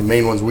 but those are the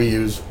main ones we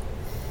use.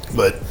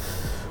 But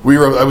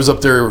I was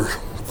up there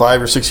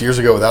 5 or 6 years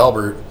ago with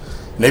Albert,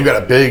 and they've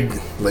got a big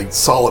like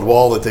solid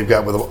wall that they've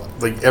got with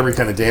like every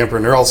kind of damper,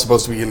 and they're all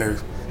supposed to be in there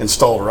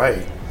installed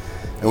right.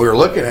 And we were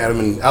looking at them,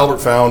 and Albert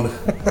found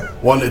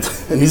one and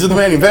these are the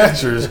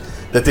manufacturers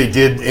that they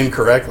did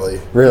incorrectly.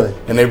 Really?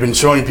 And they've been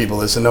showing people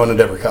this, and no one had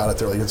ever caught it.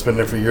 They're like, it's been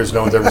there for years,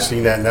 no one's ever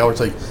seen that. And now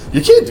it's like,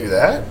 you can't do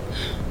that.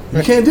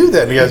 You can't do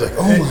that. And the guy's like,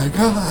 oh my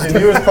God. And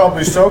he was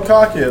probably so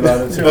cocky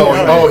about it too.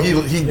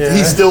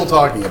 He's still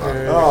talking about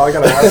it. Oh, I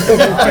gotta ask him.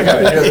 I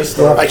gotta hear this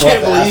story. I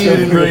can't believe you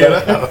didn't bring it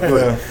up.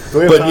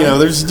 But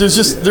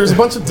there's a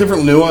bunch of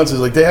different nuances.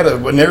 Like they had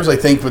theirs, I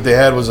think what they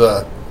had was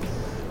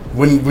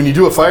when you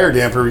do a fire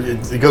damper,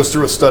 it goes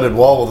through a studded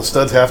wall. Well, the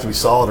studs have to be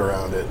solid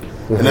around it.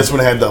 And that's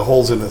when it had the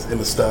holes in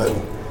the stud.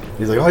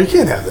 He's like, oh, you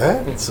can't have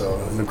that. So,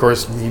 and of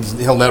course,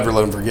 he'll never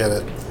let him forget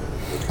it.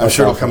 I'm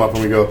sure it'll come up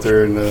when we go up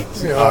there in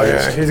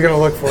August. He's going to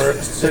look for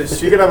it.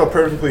 So you can have a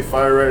perfectly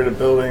fire-rated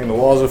building, the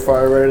walls are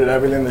fire-rated,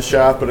 everything in the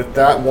shaft, but if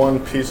that one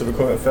piece of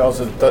equipment fails,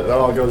 that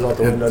all goes out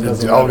the window.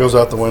 It all goes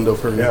out the window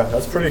for you. Yeah,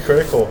 that's pretty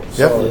critical.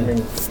 So, and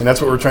that's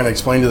what we're trying to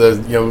explain to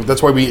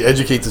that's why we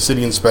educate the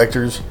city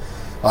inspectors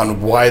on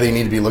why they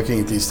need to be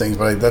looking at these things.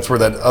 But that's where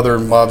that other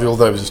module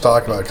that I was just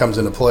talking about comes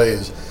into play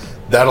is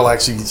that'll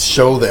actually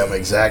show them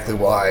exactly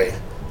why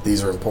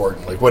these are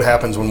important. Like what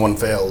happens when one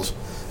fails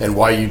and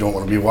why you don't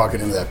want to be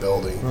walking into that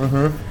building.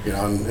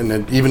 And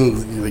then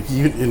even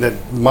that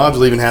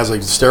module even has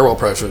like stairwell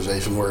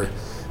pressurization where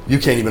you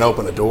can't even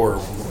open a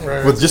door.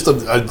 Right. With just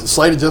a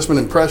slight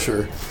adjustment in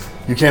pressure,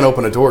 you can't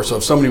open a door. So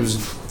if somebody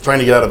was trying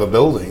to get out of a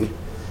building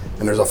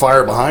and there's a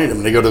fire behind them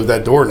and they go to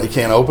that door and they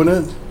can't open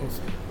it,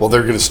 well,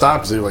 they're going to stop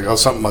because they're like, oh,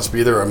 something must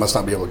be there. I must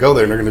not be able to go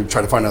there. And they're going to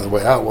try to find another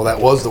way out. Well, that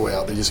was the way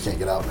out. They just can't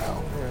get out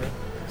now.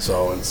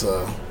 So it's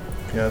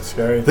it's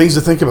scary. Things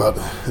to think about.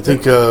 I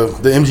think the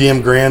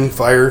MGM Grand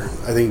fire,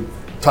 I think,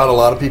 taught a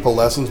lot of people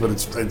lessons, but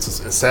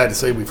it's sad to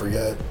say we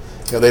forget.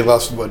 They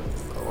lost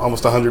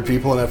almost 100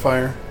 people in that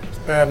fire. It's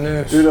bad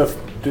news. Due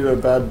to a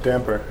bad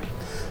damper.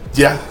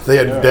 Yeah, they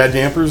had bad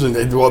dampers, and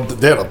they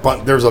had a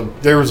bunch. It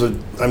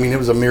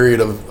was a myriad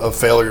of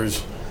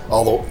failures.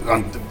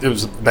 It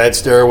was bad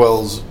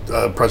stairwells,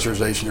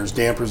 pressurization. There's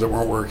dampers that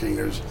weren't working.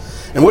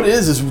 And what it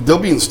is they'll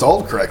be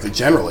installed correctly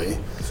generally.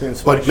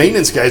 But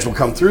maintenance guys will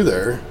come through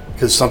there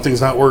because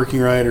something's not working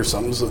right or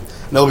something's. And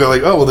they'll go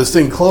like, oh, well, this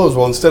thing closed.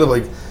 Well, instead of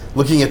like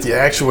looking at the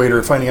actuator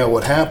and finding out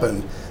what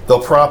happened,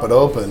 they'll prop it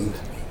open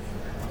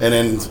and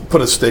then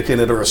put a stick in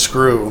it or a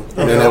screw,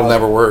 and then it'll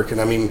never work. And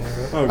I mean,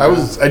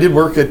 I did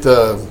work at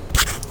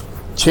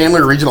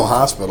Chandler Regional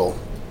Hospital,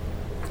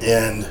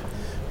 and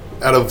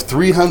out of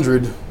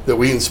 300 that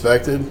we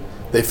inspected,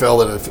 they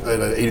failed at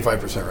an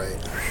 85%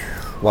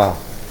 rate. Wow.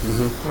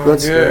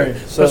 That's good.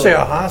 Especially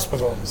a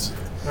hospital.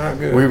 Not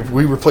good.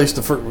 We replaced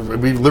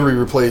we literally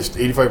replaced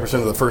 85%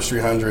 of the first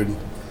 300,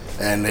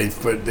 and they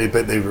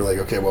were like,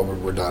 okay, well,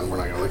 we're done. We're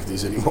not going to look at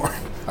these anymore.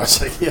 I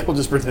was like, yeah, we'll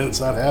just pretend it's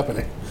not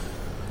happening.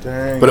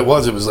 Dang. But it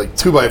was like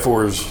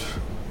 2x4s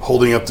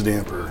holding up the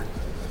damper,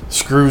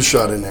 screws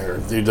shut in there.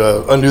 You'd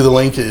undo the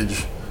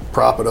linkage,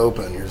 prop it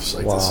open. You're just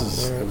like,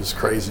 it was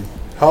crazy.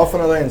 How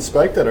often are they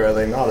inspected, or are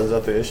they not? Is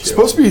that the issue? It's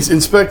supposed to be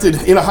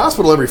inspected in a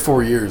hospital every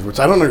 4 years, which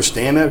I don't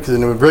understand that, because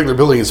in a regular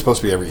building it's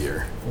supposed to be every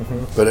year.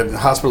 But in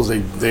hospitals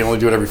they only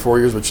do it every 4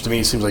 years, which to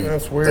me seems like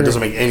that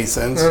doesn't make any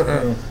sense.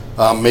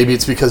 Maybe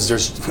it's because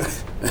there's,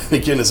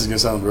 again, this is going to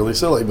sound really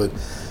silly, but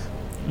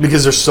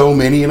because there's so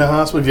many in a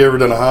hospital. Have you ever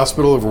done a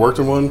hospital, ever worked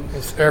in one?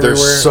 It's everywhere.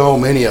 There's so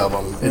many of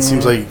them. It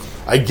seems like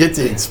I get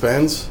the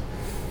expense,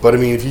 but I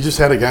mean, if you just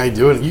had a guy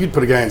doing it, you could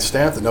put a guy on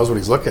staff that knows what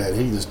he's looking at.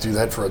 He can just do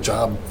that for a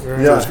job for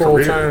his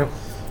career. Time.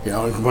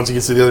 And once he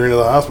gets to the other end of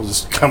the hospital,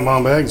 just come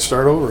on back and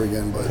start over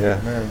again. But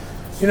man.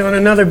 And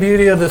another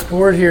beauty of this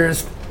board here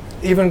is,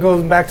 even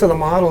goes back to the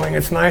modeling.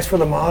 It's nice for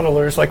the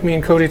modelers, like me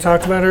and Cody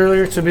talked about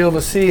earlier, to be able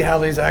to see how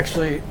these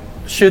actually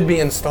should be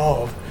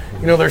installed.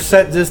 There's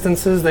set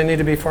distances. They need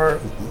to be far,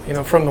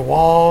 from the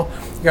wall.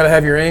 You got to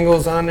have your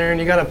angles on there, and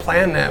you got to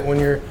plan that when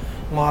you're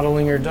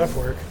modeling your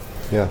ductwork.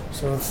 Yeah.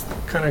 So it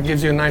kind of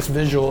gives you a nice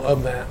visual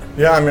of that.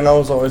 Yeah, I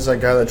was always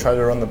that guy that tried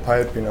to run the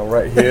pipe,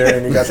 right here,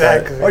 and you got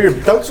exactly. that. Oh, your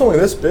duct's only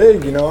this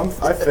big,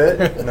 I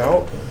fit.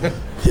 No.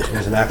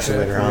 There's an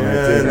actuator on Yeah,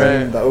 there and too.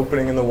 then the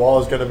opening in the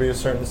wall is going to be a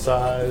certain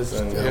size,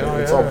 and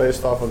it's all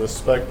based off of the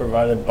spec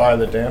provided by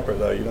the damper,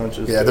 though. You don't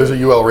just There's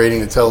a UL rating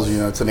that tells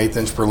you, it's an 1/8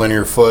 inch per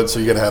linear foot, so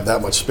you got to have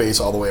that much space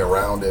all the way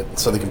around it,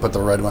 so they can put the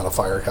right amount of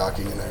fire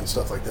cocking in there and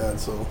stuff like that.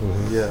 So,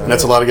 and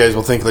that's a lot of guys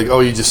will think like, oh,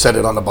 you just set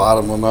it on the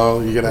bottom. Well, no,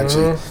 you got to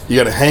actually you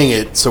got to hang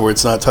it so where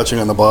it's not touching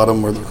on the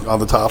bottom or on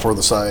the top or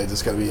the sides.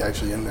 It's got to be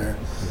actually in there.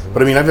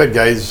 But I mean, I've had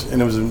guys, and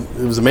it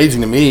was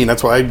amazing to me, and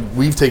that's why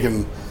we've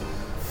taken.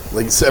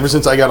 Like ever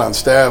since I got on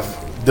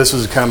staff, this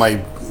was kind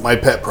of my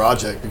pet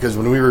project, because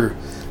when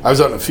I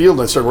was out in the field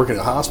and I started working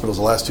at hospitals.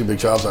 The last 2 big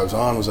jobs I was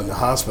on was in the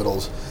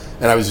hospitals,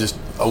 and I was just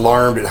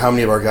alarmed at how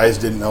many of our guys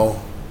didn't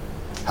know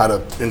how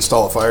to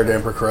install a fire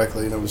damper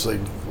correctly. And it was like,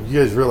 you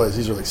guys realize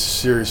these are like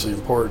seriously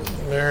important.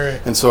 Very.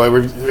 And so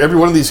every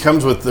one of these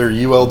comes with their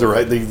UL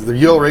their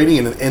UL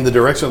rating and the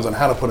directions on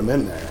how to put them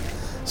in there.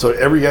 So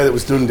every guy that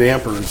was doing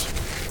dampers,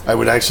 I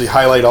would actually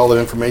highlight all the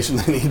information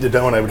they needed to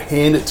know, and I would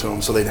hand it to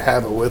them so they'd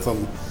have it with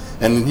them.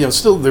 And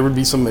still there would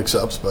be some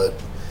mix-ups, but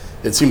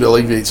it seemed to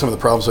alleviate some of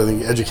the problems. I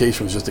think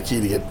education was just the key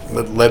to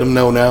let them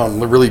know now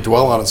and really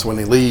dwell on it, so when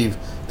they leave,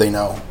 they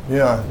know.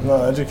 Yeah,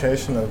 no,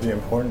 education of the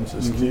importance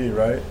is key,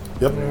 right?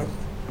 Yep. Yeah.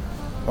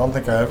 I don't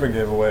think I ever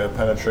gave away a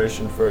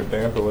penetration for a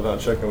damper without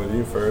checking with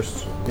you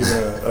first.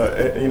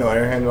 Even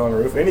air handle on a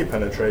roof, any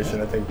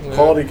penetration. I think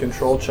quality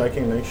control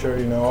checking, make sure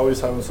always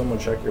having someone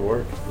check your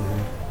work,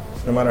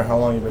 no matter how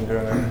long you've been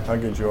doing it, how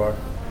good you are.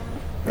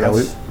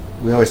 Yeah,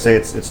 we always say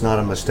it's not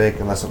a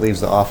mistake unless it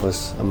leaves the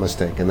office a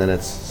mistake, and then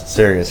it's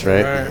serious,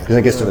 right? Because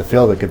it gets to the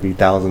field, it could be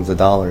thousands of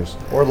dollars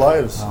or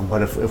lives.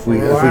 But if we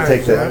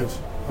take that,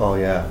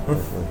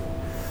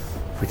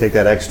 if we take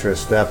that extra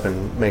step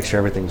and make sure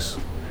everything's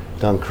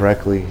done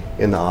correctly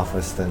in the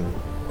office, then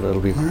it'll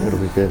be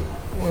good.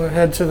 We'll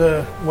head to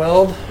the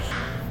weld.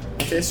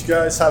 In case you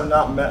guys have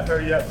not met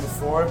her yet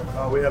before,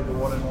 we have the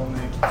one and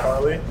only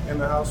Carly in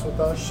the house with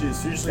us.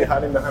 She's usually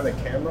hiding behind the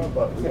camera,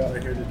 but we got her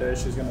here today.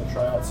 She's going to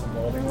try out some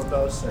welding with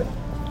us. And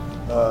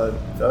I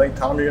think,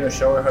 Tom, you're going to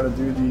show her how to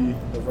do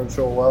the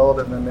virtual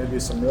weld and then maybe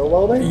some real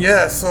welding?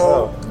 Yeah,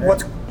 so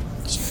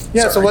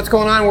what's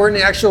going on? We're in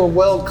the actual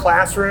weld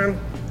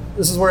classroom.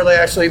 This is where they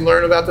actually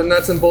learn about the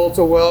nuts and bolts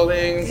of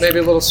welding, maybe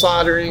a little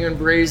soldering and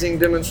brazing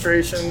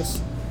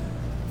demonstrations.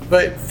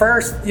 But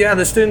first,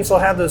 the students will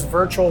have this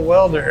virtual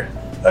welder.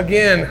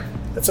 Again,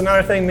 that's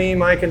another thing me,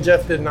 Mike, and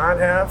Jeff did not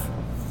have.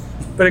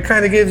 But it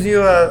kind of gives you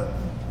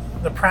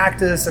the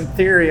practice and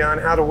theory on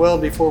how to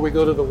weld before we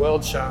go to the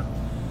weld shop.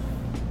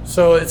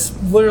 So it's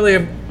literally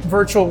a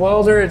virtual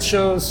welder. It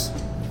shows,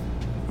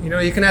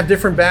 you can have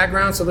different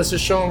backgrounds. So this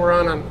is showing we're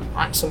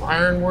on some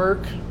iron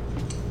work.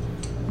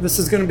 This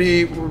is going to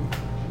be,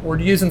 we're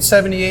using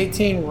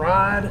 70-18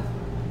 rod,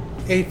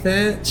 1/8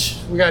 inch.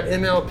 We got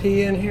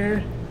MLP in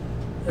here.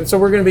 And so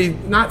we're going to be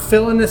not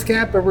filling this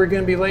gap, but we're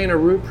going to be laying a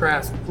root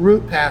pass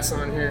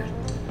on here.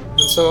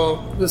 And so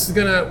this is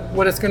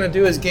what it's going to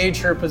do is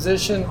gauge her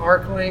position,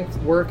 arc length,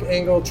 work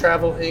angle,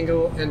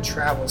 and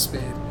travel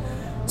speed.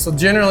 So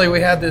generally we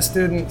have the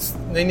students,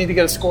 they need to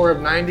get a score of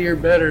 90 or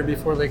better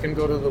before they can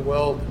go to the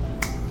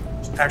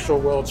actual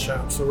weld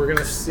shop. So we're going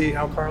to see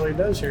how Carly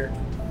does here.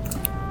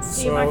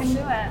 See if I can do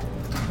it.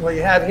 What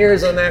you have here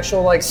is an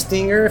actual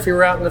stinger if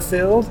you're out in the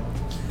field.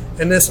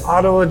 And this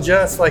auto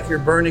adjusts like your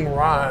burning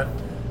rod.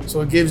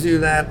 So it gives you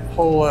that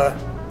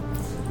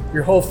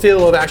your whole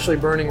feel of actually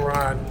burning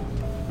rod.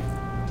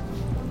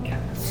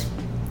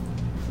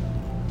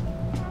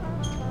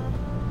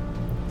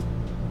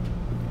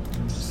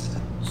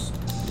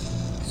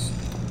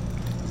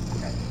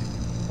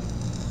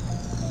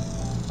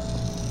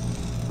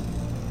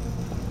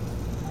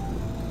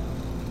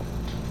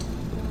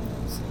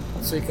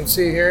 So you can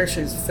see here,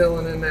 she's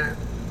filling in that,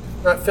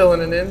 not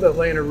filling it in, but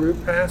laying a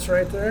root pass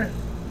right there.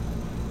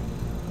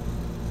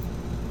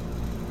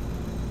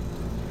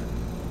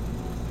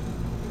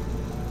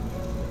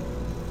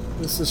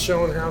 This is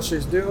showing how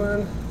she's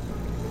doing.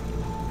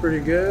 Pretty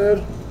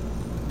good.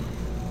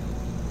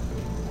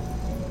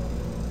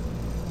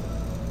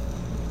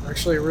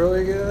 Actually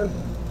really good.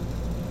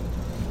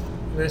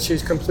 And then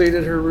she's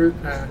completed her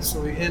root pass. So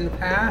we end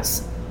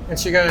pass, and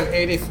she got an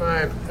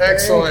 85.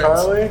 Excellent. Hey,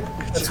 Carly.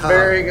 That's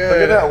very good.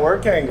 Look at that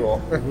work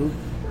angle.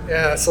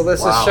 Yeah, so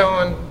this is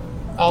showing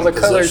all the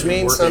colors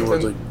mean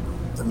something.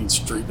 That means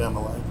straight down the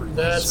line.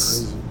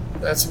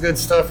 That's good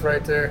stuff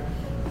right there.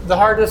 The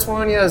hardest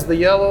one, is the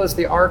yellow, is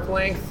the arc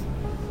length.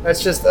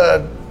 That's just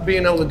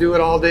being able to do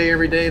it all day,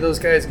 every day. Those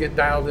guys get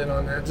dialed in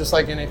on that, just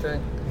like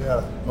anything.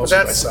 Yeah. Mostly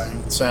by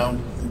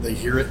sound, they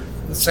hear it.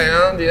 The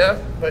sound,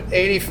 yeah. But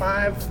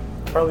 85.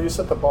 Carly, you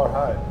set the bar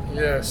high.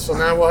 Yeah, so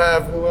now we'll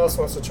have, who else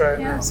wants to try it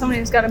now?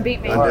 Somebody's got to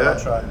beat me. All right, I'll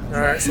try it.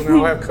 All right, so now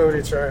we'll have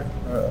Cody try it.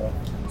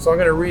 So I'm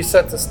going to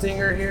reset the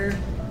stinger here.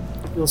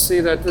 You'll see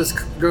that this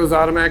goes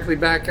automatically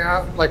back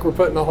out, like we're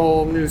putting a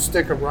whole new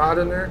stick of rod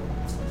in there.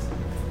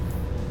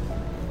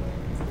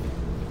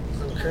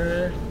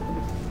 Okay.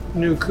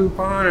 New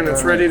coupon, and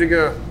it's ready to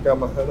go. Got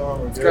my hood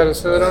on. It's got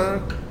his hood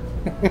on.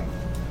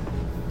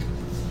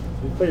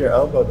 You put your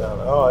elbow down.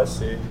 Oh, I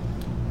see.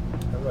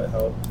 That might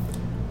help.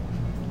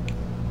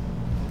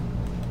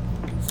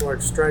 It's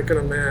like striking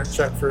a match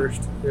at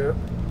first. Yeah.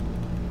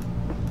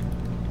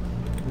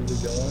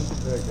 Is it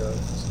going? There it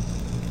goes.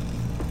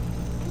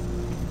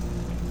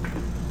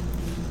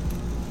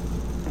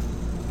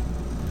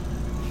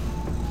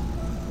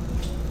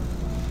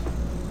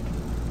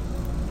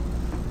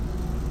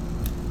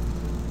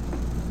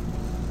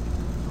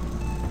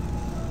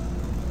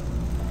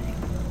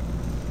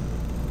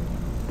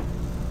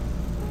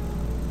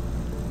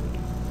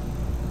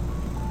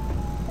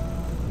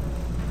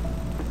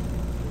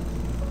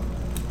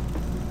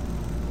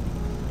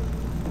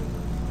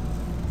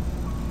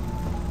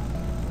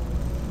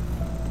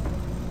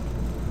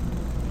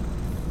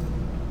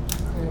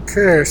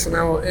 Okay, so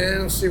now we'll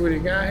end, see what you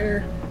got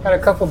here. Had a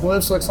couple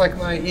blips, looks like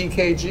my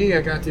EKG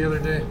I got the other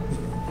day.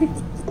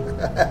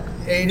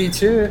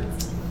 82.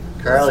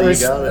 Carly, you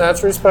got it.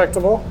 That's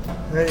respectable.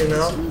 You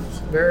know,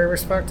 very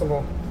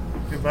respectable.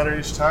 Get better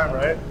each time,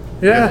 right?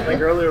 Yeah. I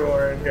think earlier when we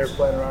were in here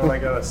playing around, I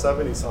got a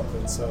 70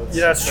 something. So it's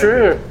Yeah, that's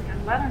true.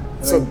 Getting better.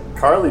 So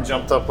Carly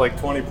jumped up like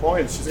 20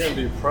 points. She's gonna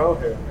be a pro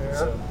here.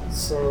 Yeah.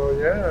 So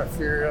yeah, if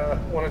you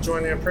want to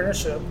join the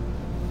apprenticeship.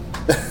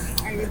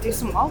 I'm gonna do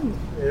some welding.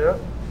 Yeah.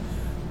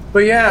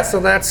 But yeah, so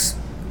that's,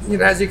 you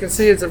know, as you can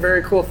see, it's a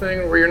very cool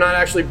thing where you're not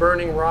actually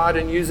burning rod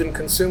and using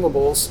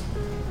consumables.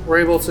 We're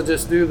able to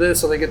just do this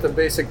so they get the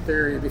basic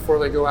theory before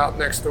they go out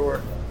next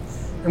door.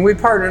 And we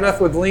partnered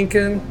up with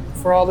Lincoln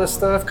for all this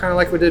stuff, kind of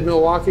like we did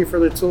Milwaukee for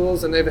the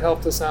tools, and they've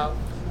helped us out.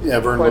 Yeah,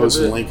 Vern Quite a Lewis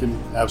and bit.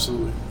 Lincoln,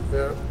 absolutely.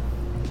 Yeah.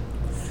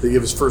 They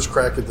give us first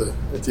crack at the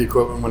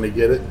equipment when they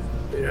get it,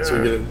 Yeah.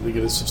 so we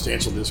get a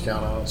substantial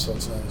discount on it. So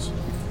it's nice.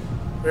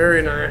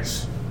 Very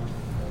nice.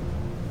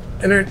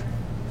 And they're,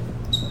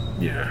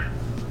 yeah.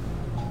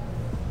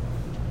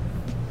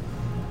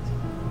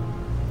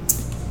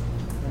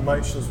 And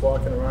Mike's just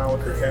walking around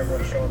with the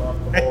camera showing off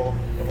the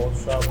whole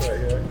shop right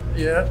here.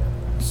 Yeah.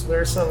 So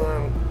there's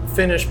some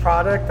finished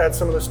product that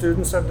some of the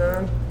students have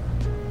done.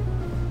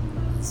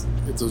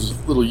 It's those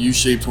little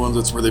U-shaped ones.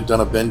 That's where they've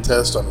done a bend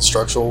test on a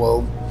structural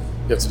weld.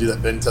 You have to do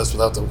that bend test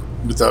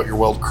without your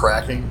weld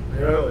cracking.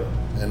 Really?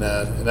 And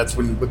that's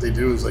what they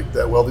do is like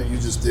that weld that you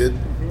just did.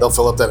 They'll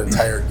fill up that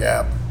entire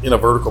gap in a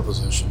vertical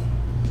position.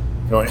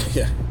 You know,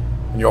 yeah.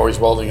 And you're always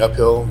welding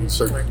uphill. You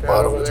start Like that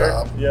bottom over to there?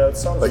 top. Yeah, it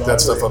sounds Like that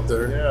lovely. stuff up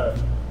there? Yeah.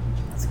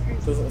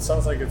 It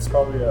sounds like it's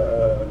probably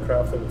a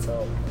craft of its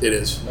own. It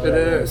is. It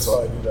is.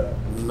 So I do that.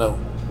 No.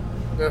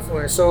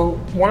 Definitely. So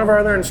one of our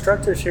other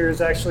instructors here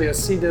is actually a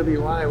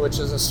CWI, which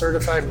is a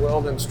certified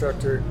weld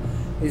instructor.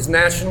 He's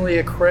nationally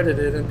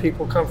accredited, and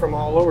people come from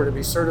all over to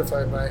be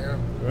certified by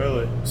him.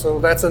 Really? So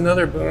that's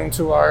another boon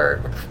to our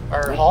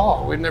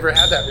hall. We've never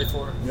had that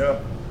before. Yeah,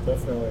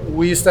 definitely.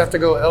 We used to have to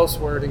go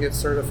elsewhere to get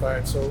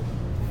certified, so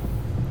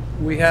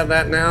we have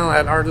that now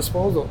at our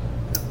disposal.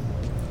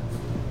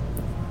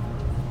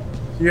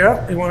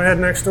 Yeah, you want to head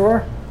next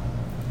door?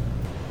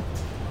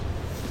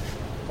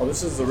 Oh,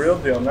 this is the real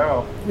deal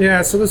now.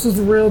 Yeah, so this is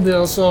the real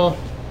deal. So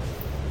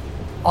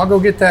I'll go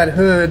get that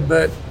hood,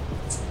 but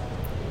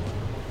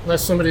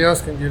unless somebody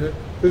else can get it.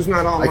 Who's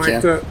not all I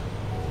mic'd can. up?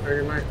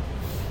 There you mic.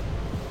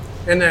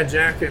 And that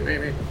jacket,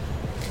 maybe.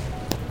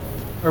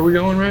 Are we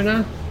going right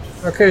now?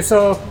 Okay,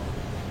 so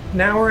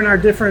now we're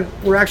in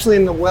we're actually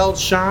in the weld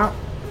shop.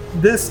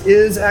 This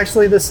is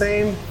actually the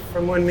same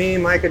from when me,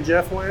 Mike, and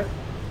Jeff went.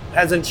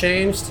 Hasn't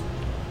changed.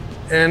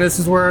 And this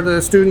is where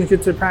the students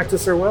get to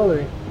practice their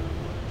welding.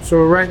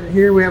 So right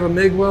here we have a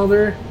MIG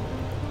welder.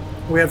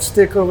 We have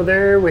stick over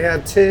there. We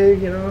have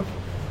TIG, you know.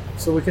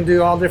 So we can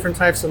do all different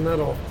types of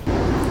metal.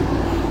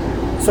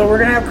 So we're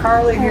gonna have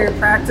Carly here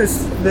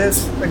practice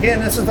this. Again,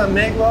 this is a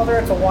MIG welder.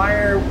 It's a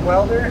wire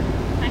welder.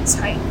 Mine's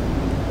tight.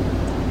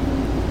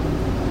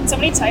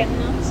 Somebody tighten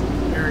those.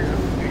 There we go.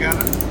 You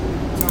got it?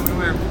 Tell me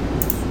when.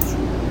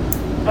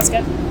 That's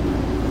good.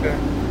 Okay.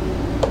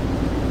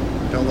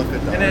 Don't look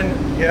at that. And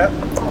then, yep.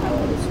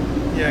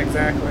 Yeah,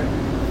 exactly.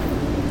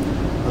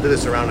 I'll do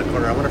this around the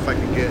corner. I wonder if I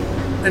can get.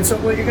 And so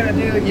what you're gonna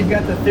do, you've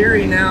got the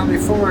theory now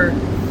before.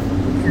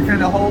 You're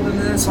kind of holding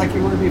this like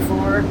you were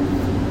before.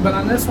 But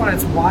on this one,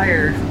 it's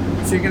wired.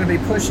 So you're gonna be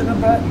pushing a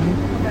button.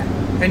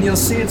 And you'll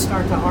see it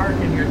start to arc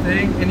in your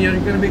thing. And you're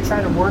gonna be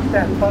trying to work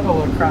that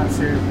puddle across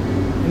here.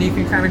 And you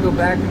can kind of go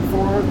back and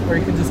forth, or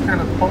you can just kind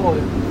of pull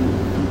it.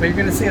 But you're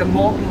gonna see a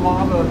molten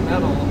lava of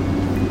metal.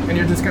 And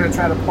you're just gonna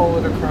try to pull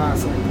it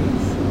across like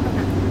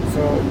this.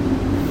 So,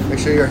 Make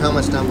sure your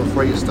helmet's down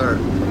before you start.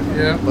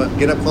 yeah. But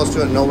get up close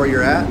to it, know where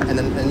you're at, and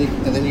then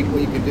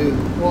what you can do.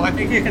 Well, I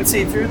think you can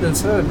see through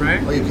this hood,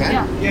 right? Oh, you can.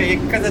 Yeah. Yeah,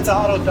 because it's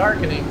auto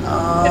darkening.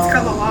 Oh. It's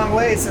come a long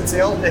way since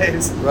the old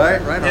days.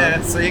 Right on.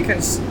 Yeah, so you can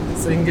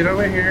get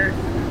over here,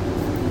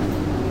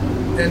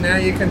 and now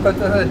you can put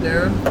the hood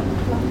down.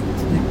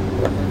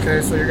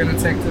 Okay, so you're gonna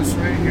take this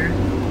right here,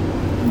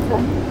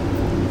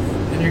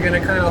 and you're gonna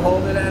kind of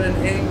hold it at an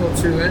angle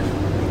to it,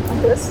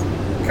 Like this.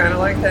 kind of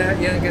like that.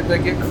 Yeah, get a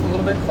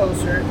little bit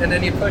closer, and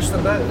then you push the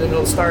button, and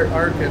it'll start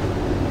arcing.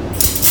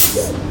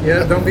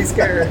 Yeah, don't be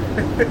scared.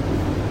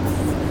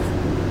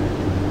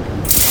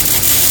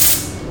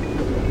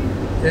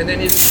 And then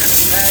you just kind of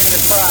drag it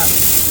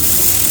across.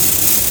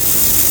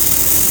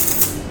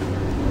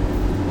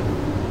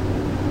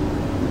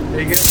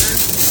 You get there?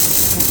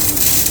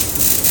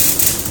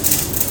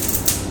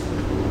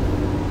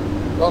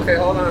 Okay,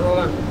 hold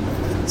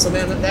on. So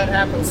then that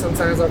happens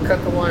sometimes. I'll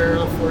cut the wire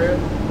off for you.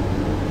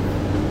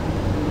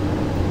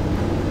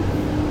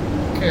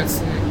 Can't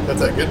see. That's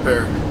that good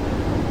pair.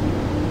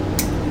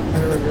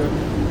 There we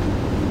go.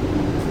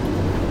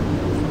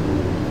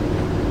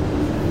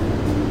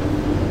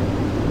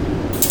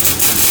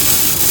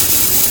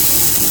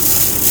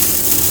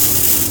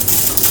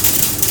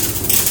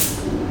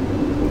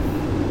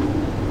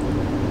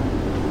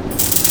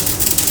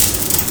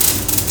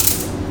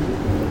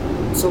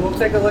 So we'll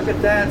take a look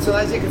at that. So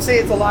as you can see,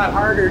 it's a lot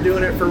harder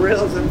doing it for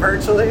reals than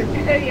virtually.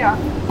 Yeah.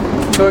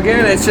 So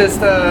again, it's just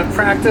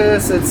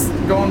practice. It's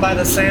going by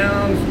the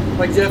sound.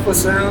 Like Jeff was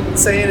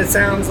saying, it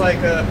sounds like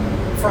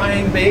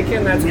frying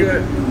bacon. That's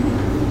good.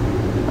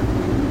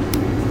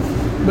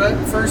 But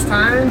first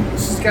time,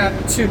 she's got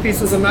 2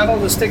 pieces of metal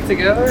to stick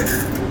together.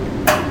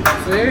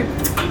 See?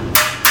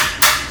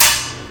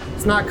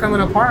 It's not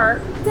coming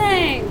apart.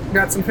 Dang.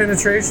 Got some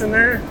penetration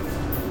there.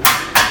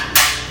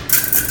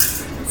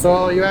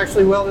 So you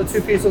actually welded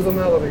 2 pieces of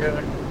metal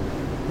together.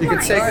 You can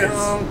take it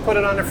home, put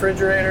it on the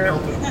refrigerator.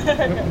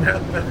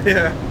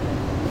 Yeah.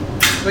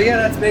 But yeah,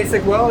 that's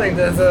basic welding.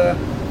 Does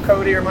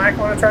Cody or Mike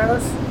want to try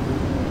this?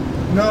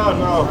 No.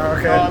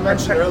 Okay. No, I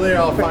mentioned earlier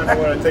I'll find out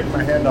when I take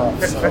my hand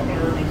off. So.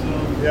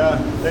 Yeah,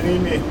 they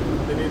need me.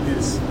 They need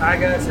these. I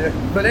got you.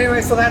 But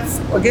anyway, so that's,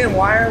 again,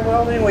 wire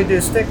welding. We do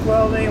stick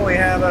welding. We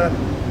have a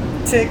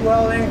TIG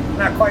welding.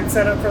 Not quite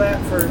set up for that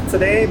for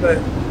today, but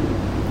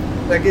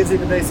that gives you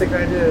the basic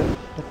idea.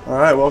 All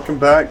right, welcome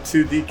back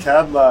to the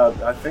CAD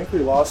Lab. I think we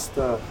lost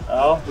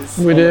Al. He's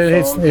We on the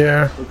did. phone,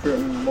 Yeah.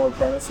 recruiting more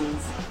apprentices.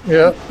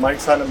 Yep.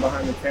 Mike's hiding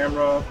behind the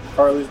camera.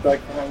 Carly's back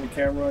behind the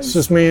camera. It's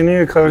just me and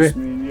you, Cody. Just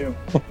me and you.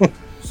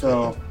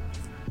 So,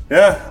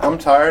 yeah, I'm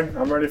tired.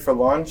 I'm ready for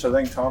lunch. I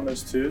think Tom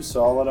is too.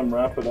 So I'll let him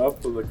wrap it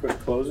up with a quick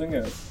closing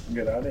and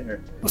get out of here.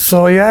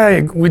 So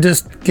yeah, we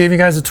just gave you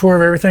guys a tour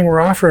of everything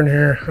we're offering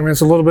here. I mean,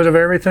 it's a little bit of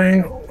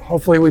everything.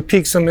 Hopefully we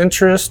piqued some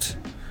interest.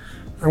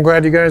 I'm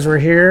glad you guys were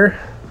here.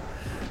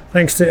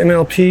 Thanks to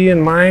MLP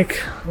and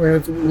Mike.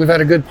 We've had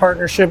a good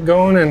partnership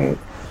going, and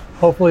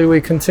hopefully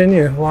we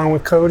continue along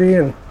with Cody,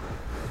 and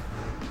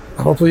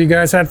hopefully you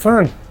guys had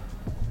fun.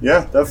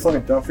 Yeah,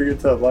 definitely. Don't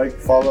forget to like,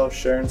 follow,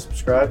 share, and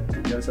subscribe.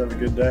 You guys have a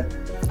good day.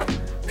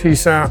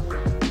 Peace out.